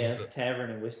closed. Yeah, Tavern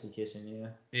and Whiskey Kitchen. Yeah.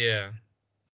 Yeah.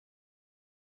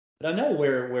 But I know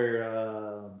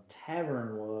where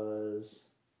Tavern was.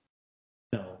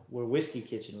 No, where Whiskey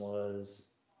Kitchen was.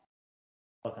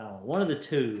 Fuck, I don't know. One of the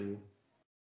two.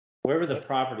 Wherever the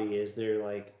property is, they're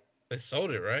like. They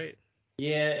sold it, right?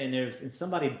 Yeah, and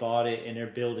somebody bought it, and they're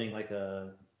building like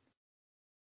they're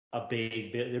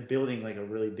building like a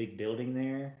really big building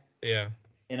there. Yeah.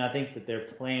 And I think that they're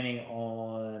planning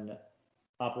on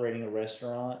operating a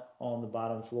restaurant on the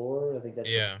bottom floor. I think that's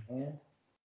the plan.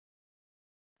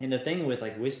 And the thing with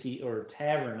like whiskey or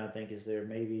tavern, I think, is they're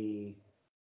maybe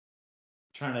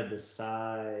trying to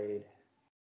decide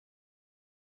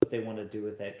what they want to do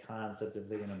with that concept, if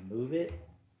they're going to move it.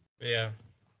 Yeah.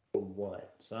 Or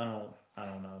what? So I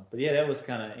don't know. But yeah, that was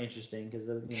kind of interesting because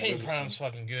Cane Prime's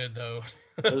fucking good though.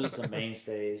 Those are some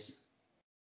mainstays.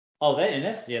 Oh,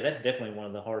 that's definitely one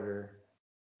of the harder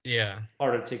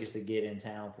tickets to get in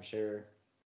town for sure.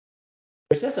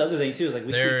 Which that's the other thing too, is like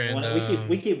we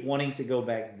and keep wanting to go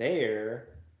back there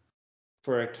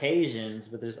for occasions,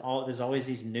 but there's always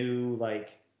these new like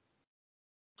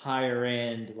higher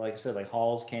end, like I said, like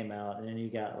Halls came out, and then you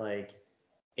got like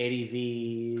Eddie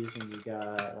V's, and you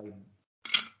got like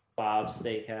Bob's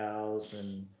Steakhouse,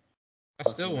 and I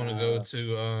still want to go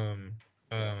to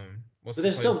what's but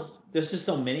the place? there's just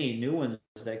so many new ones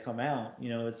that come out. You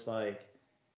know, it's like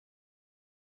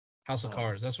House of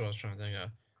Cards. That's what I was trying to think of.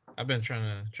 I've been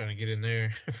trying to get in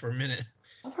there for a minute.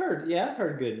 I've heard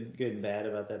good and bad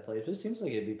about that place, but it seems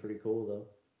like it'd be pretty cool though.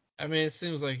 I mean, it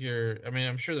seems like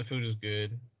I'm sure the food is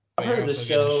good, I but you're heard the also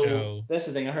getting a show. That's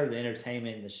the thing. I heard the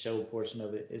entertainment and the show portion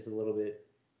of it is a little bit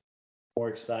more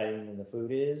exciting than the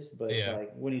food is, but Yeah.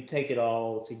 like when you take it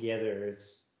all together,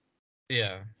 it's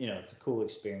it's a cool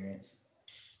experience.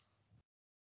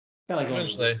 Kind of like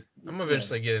Eventually, I'm gonna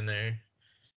eventually get in there.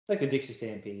 Like the Dixie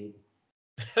Stampede,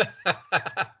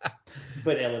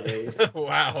 but elevated.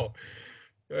 Wow,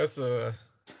 that's a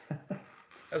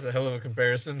hell of a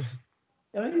comparison.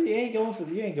 I mean, you ain't going for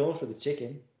the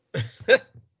chicken.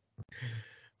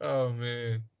 Oh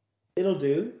man. It'll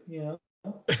do,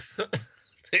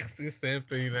 Dixie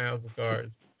Stampede and House of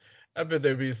Cards. I bet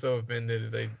they'd be so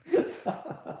offended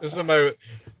if somebody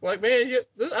like, man,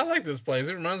 I like this place.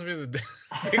 It reminds me of the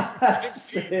Dixie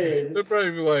Stampede. They'd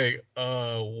probably be like,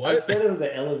 what? I said it was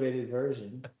an elevated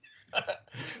version.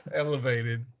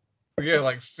 Elevated. We got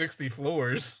like 60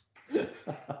 floors. Hey,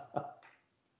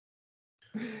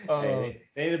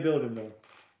 they ain't a building though.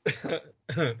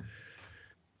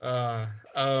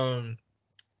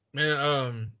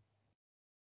 Man,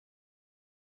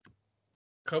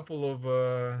 couple of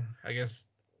I guess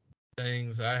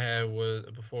things I had was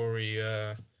before we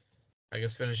I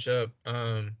guess finish up.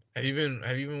 Have you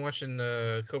been watching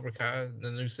Cobra Kai,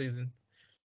 the new season?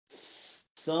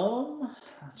 I'm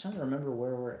trying to remember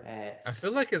where we're at. I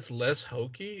feel like it's less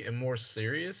hokey and more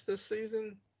serious this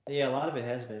season. Yeah, a lot of it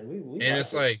has been. We and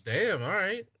it's like, damn, all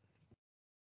right.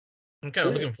 I'm kind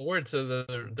of looking forward to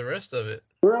the rest of it.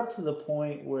 We're up to the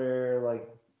point where like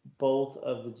both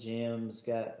of the gyms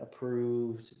got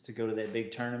approved to go to that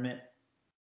big tournament.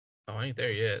 Oh, I ain't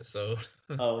there yet, so.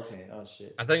 Oh, okay. Oh,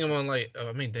 shit. I think I'm on like,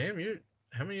 I mean, damn,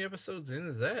 how many episodes in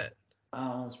is that? I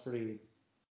don't know. It's pretty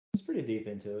deep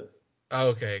into it. Oh,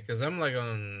 okay, because I'm like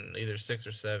on either 6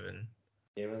 or 7.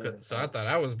 Yeah, really. So I thought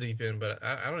I was deep in, but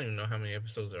I don't even know how many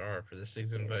episodes there are for this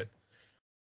season, but.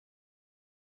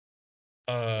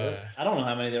 I don't know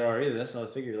how many there are either. That's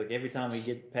another figure. Like every time we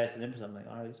get past an episode, I'm like,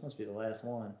 all right, this must be the last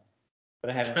one.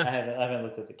 But I haven't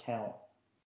looked at the count.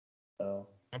 So.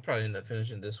 I'll probably end up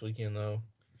finishing this weekend though.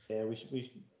 Yeah,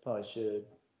 we probably should.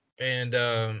 And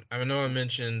I know I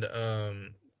mentioned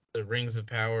the Rings of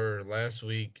Power last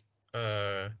week.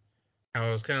 How I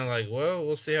was kind of like, well,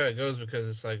 we'll see how it goes because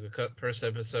it's like the first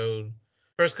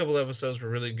couple episodes were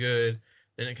really good.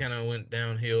 Then it kind of went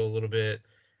downhill a little bit.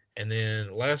 And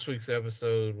then last week's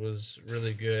episode was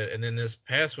really good. And then this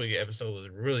past week episode was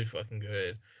really fucking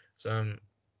good. So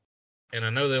and I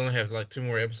know they only have like 2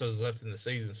 more episodes left in the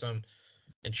season. So I'm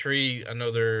intrigued. I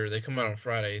know they come out on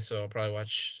Friday, so I'll probably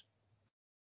watch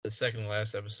the second to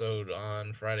last episode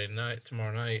on Friday night,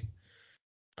 tomorrow night.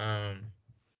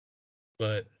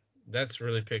 But that's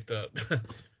really picked up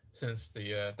since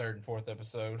the 3rd and 4th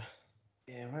episode.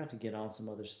 Yeah, we're gonna have to get on some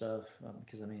other stuff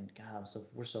because I mean, God,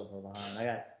 we're so far behind.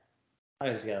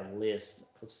 I just got a list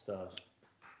of stuff.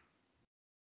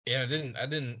 Yeah, I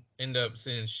didn't end up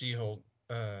seeing She-Hulk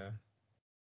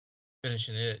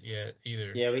finishing it yet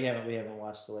either. Yeah, we haven't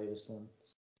watched the latest one.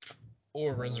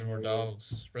 Or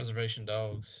Reservation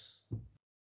Dogs.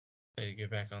 Need to get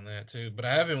back on that too. But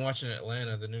I have been watching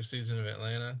Atlanta, the new season of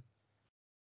Atlanta.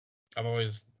 I've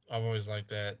always liked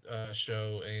that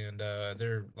show, and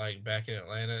they're like back in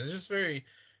Atlanta. It's just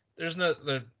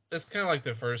it's kind of like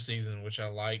the first season, which I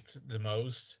liked the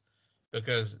most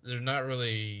because there's not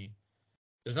really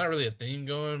a theme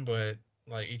going, but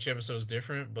like each episode is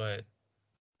different, but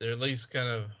they're at least kind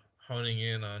of honing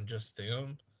in on just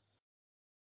them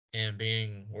and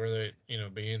being where they,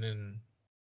 being in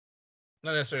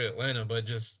not necessarily Atlanta, but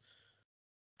just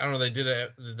I don't know. They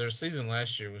did their season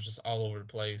last year was just all over the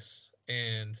place,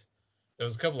 and there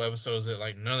was a couple episodes that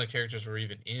like none of the characters were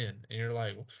even in, and you're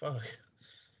like, what the fuck?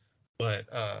 But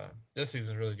this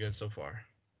season's really good so far.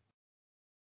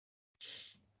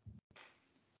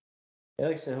 Yeah,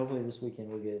 like I said, hopefully this weekend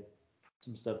we'll get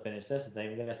some stuff finished. That's the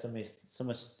thing. We got so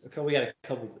much. We got a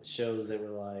couple of shows that we're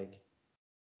like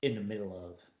in the middle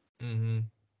of. Mm-hmm.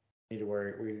 We need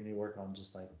to work on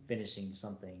just like finishing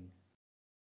something.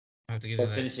 I have to get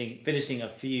or finishing a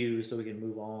few so we can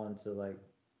move on to like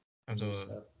new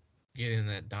stuff. Get in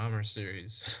that Dahmer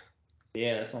series.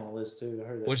 Yeah, that's on the list too. I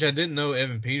heard that. Which I didn't know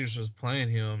Evan Peters was playing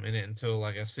him in it until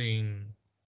like I seen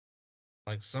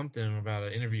like something about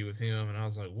an interview with him, and I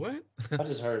was like, what? I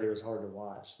just heard it was hard to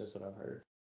watch. That's what I've heard.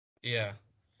 Yeah,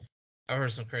 I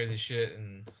heard some crazy shit,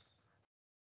 and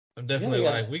I'm definitely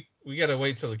like, we gotta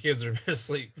wait till the kids are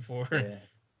asleep before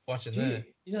watching that.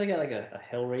 You know they got like a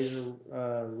Hellraiser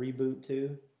reboot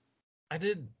too. I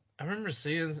remember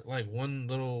seeing like one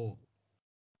little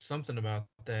something about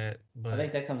that, but I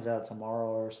think that comes out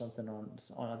tomorrow or something on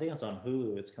I think it's on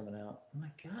Hulu. It's coming out. Oh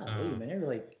my god, man, they're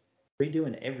like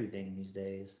redoing everything these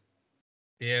days.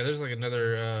 Yeah, there's like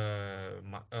another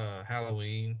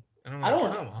Halloween. And I'm I like,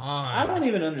 don't, come on. I don't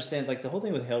even understand like the whole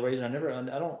thing with Hellraiser.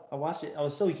 I watched it. I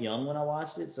was so young when I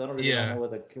watched it, so I don't really know what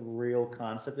the real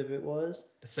concept of it was.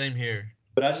 Same here.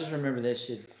 But I just remember that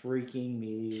shit freaking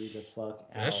me the fuck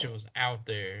out. That shit was out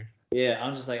there. Yeah,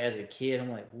 I'm just like, as a kid,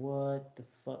 I'm like, what the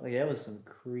fuck? Like, that was some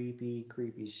creepy,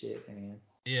 creepy shit, man.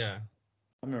 Yeah.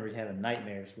 I remember having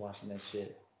nightmares watching that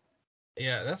shit.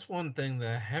 Yeah, that's one thing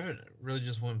that I haven't really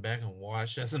just went back and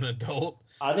watched as an adult.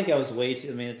 I think I was way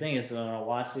too. I mean, the thing is, when I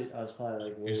watched it, I was probably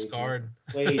like You're scarred.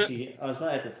 way too. I was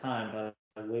probably at the time,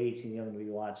 but way too young to be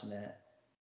watching that.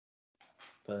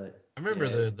 But I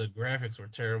remember the graphics were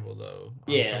terrible though.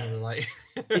 On some of the like.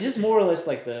 It's just more or less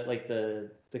like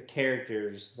the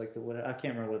characters, like I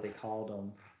can't remember what they called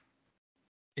them.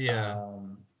 Yeah.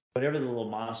 Whatever the little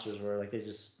monsters were, like they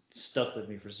just stuck with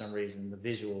me for some reason. The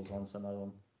visuals on some of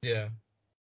them. Yeah.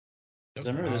 Because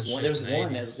I remember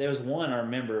there was one I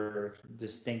remember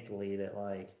distinctly that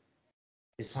like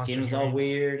his skin was all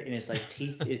weird and it's like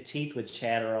his teeth would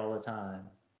chatter all the time.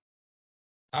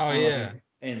 Oh yeah.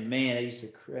 And man, I used to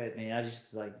crit, man. I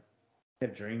just like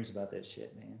have dreams about that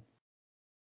shit, man.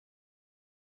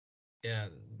 Yeah,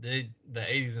 the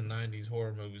 80s and 90s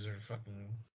horror movies are fucking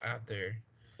out there.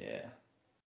 Yeah.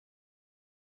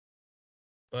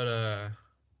 But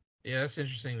yeah, that's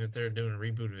interesting that they're doing a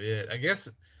reboot of it. I guess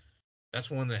that's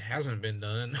one that hasn't been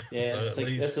done. Yeah, So it's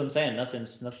like, that's what I'm saying.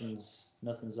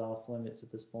 Nothing's off limits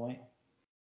at this point.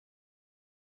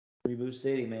 Reboot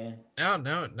City, man. Now I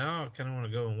kind of want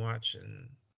to go and watch, and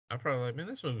I'm probably like, man,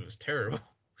 this movie was terrible.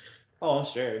 Oh, I'm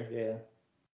sure. Yeah.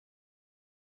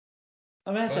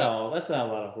 I mean, that's how a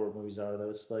lot of horror movies are, though.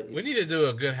 It's like we need to do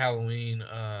a good Halloween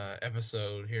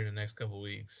episode here in the next couple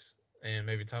weeks, and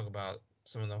maybe talk about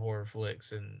some of the horror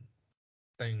flicks and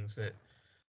things that,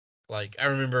 like, I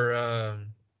remember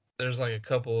there's like a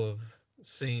couple of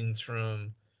scenes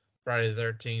from Friday the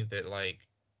 13th that like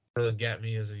really got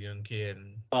me as a young kid.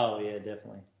 And oh yeah,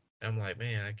 definitely. I'm like,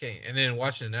 man, I can't. And then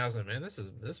watching it now, I was like, man,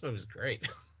 this movie's great.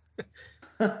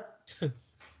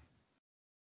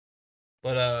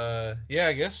 But yeah,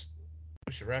 I guess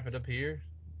we should wrap it up here.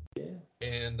 Yeah.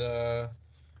 And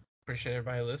appreciate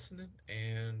everybody listening,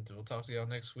 and we'll talk to y'all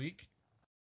next week.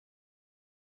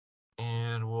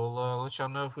 And we'll let y'all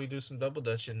know if we do some double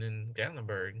dutching in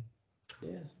Gatlinburg.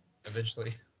 Yeah.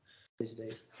 Eventually. These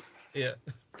days. Yeah.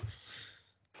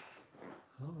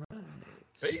 All right.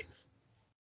 Peace.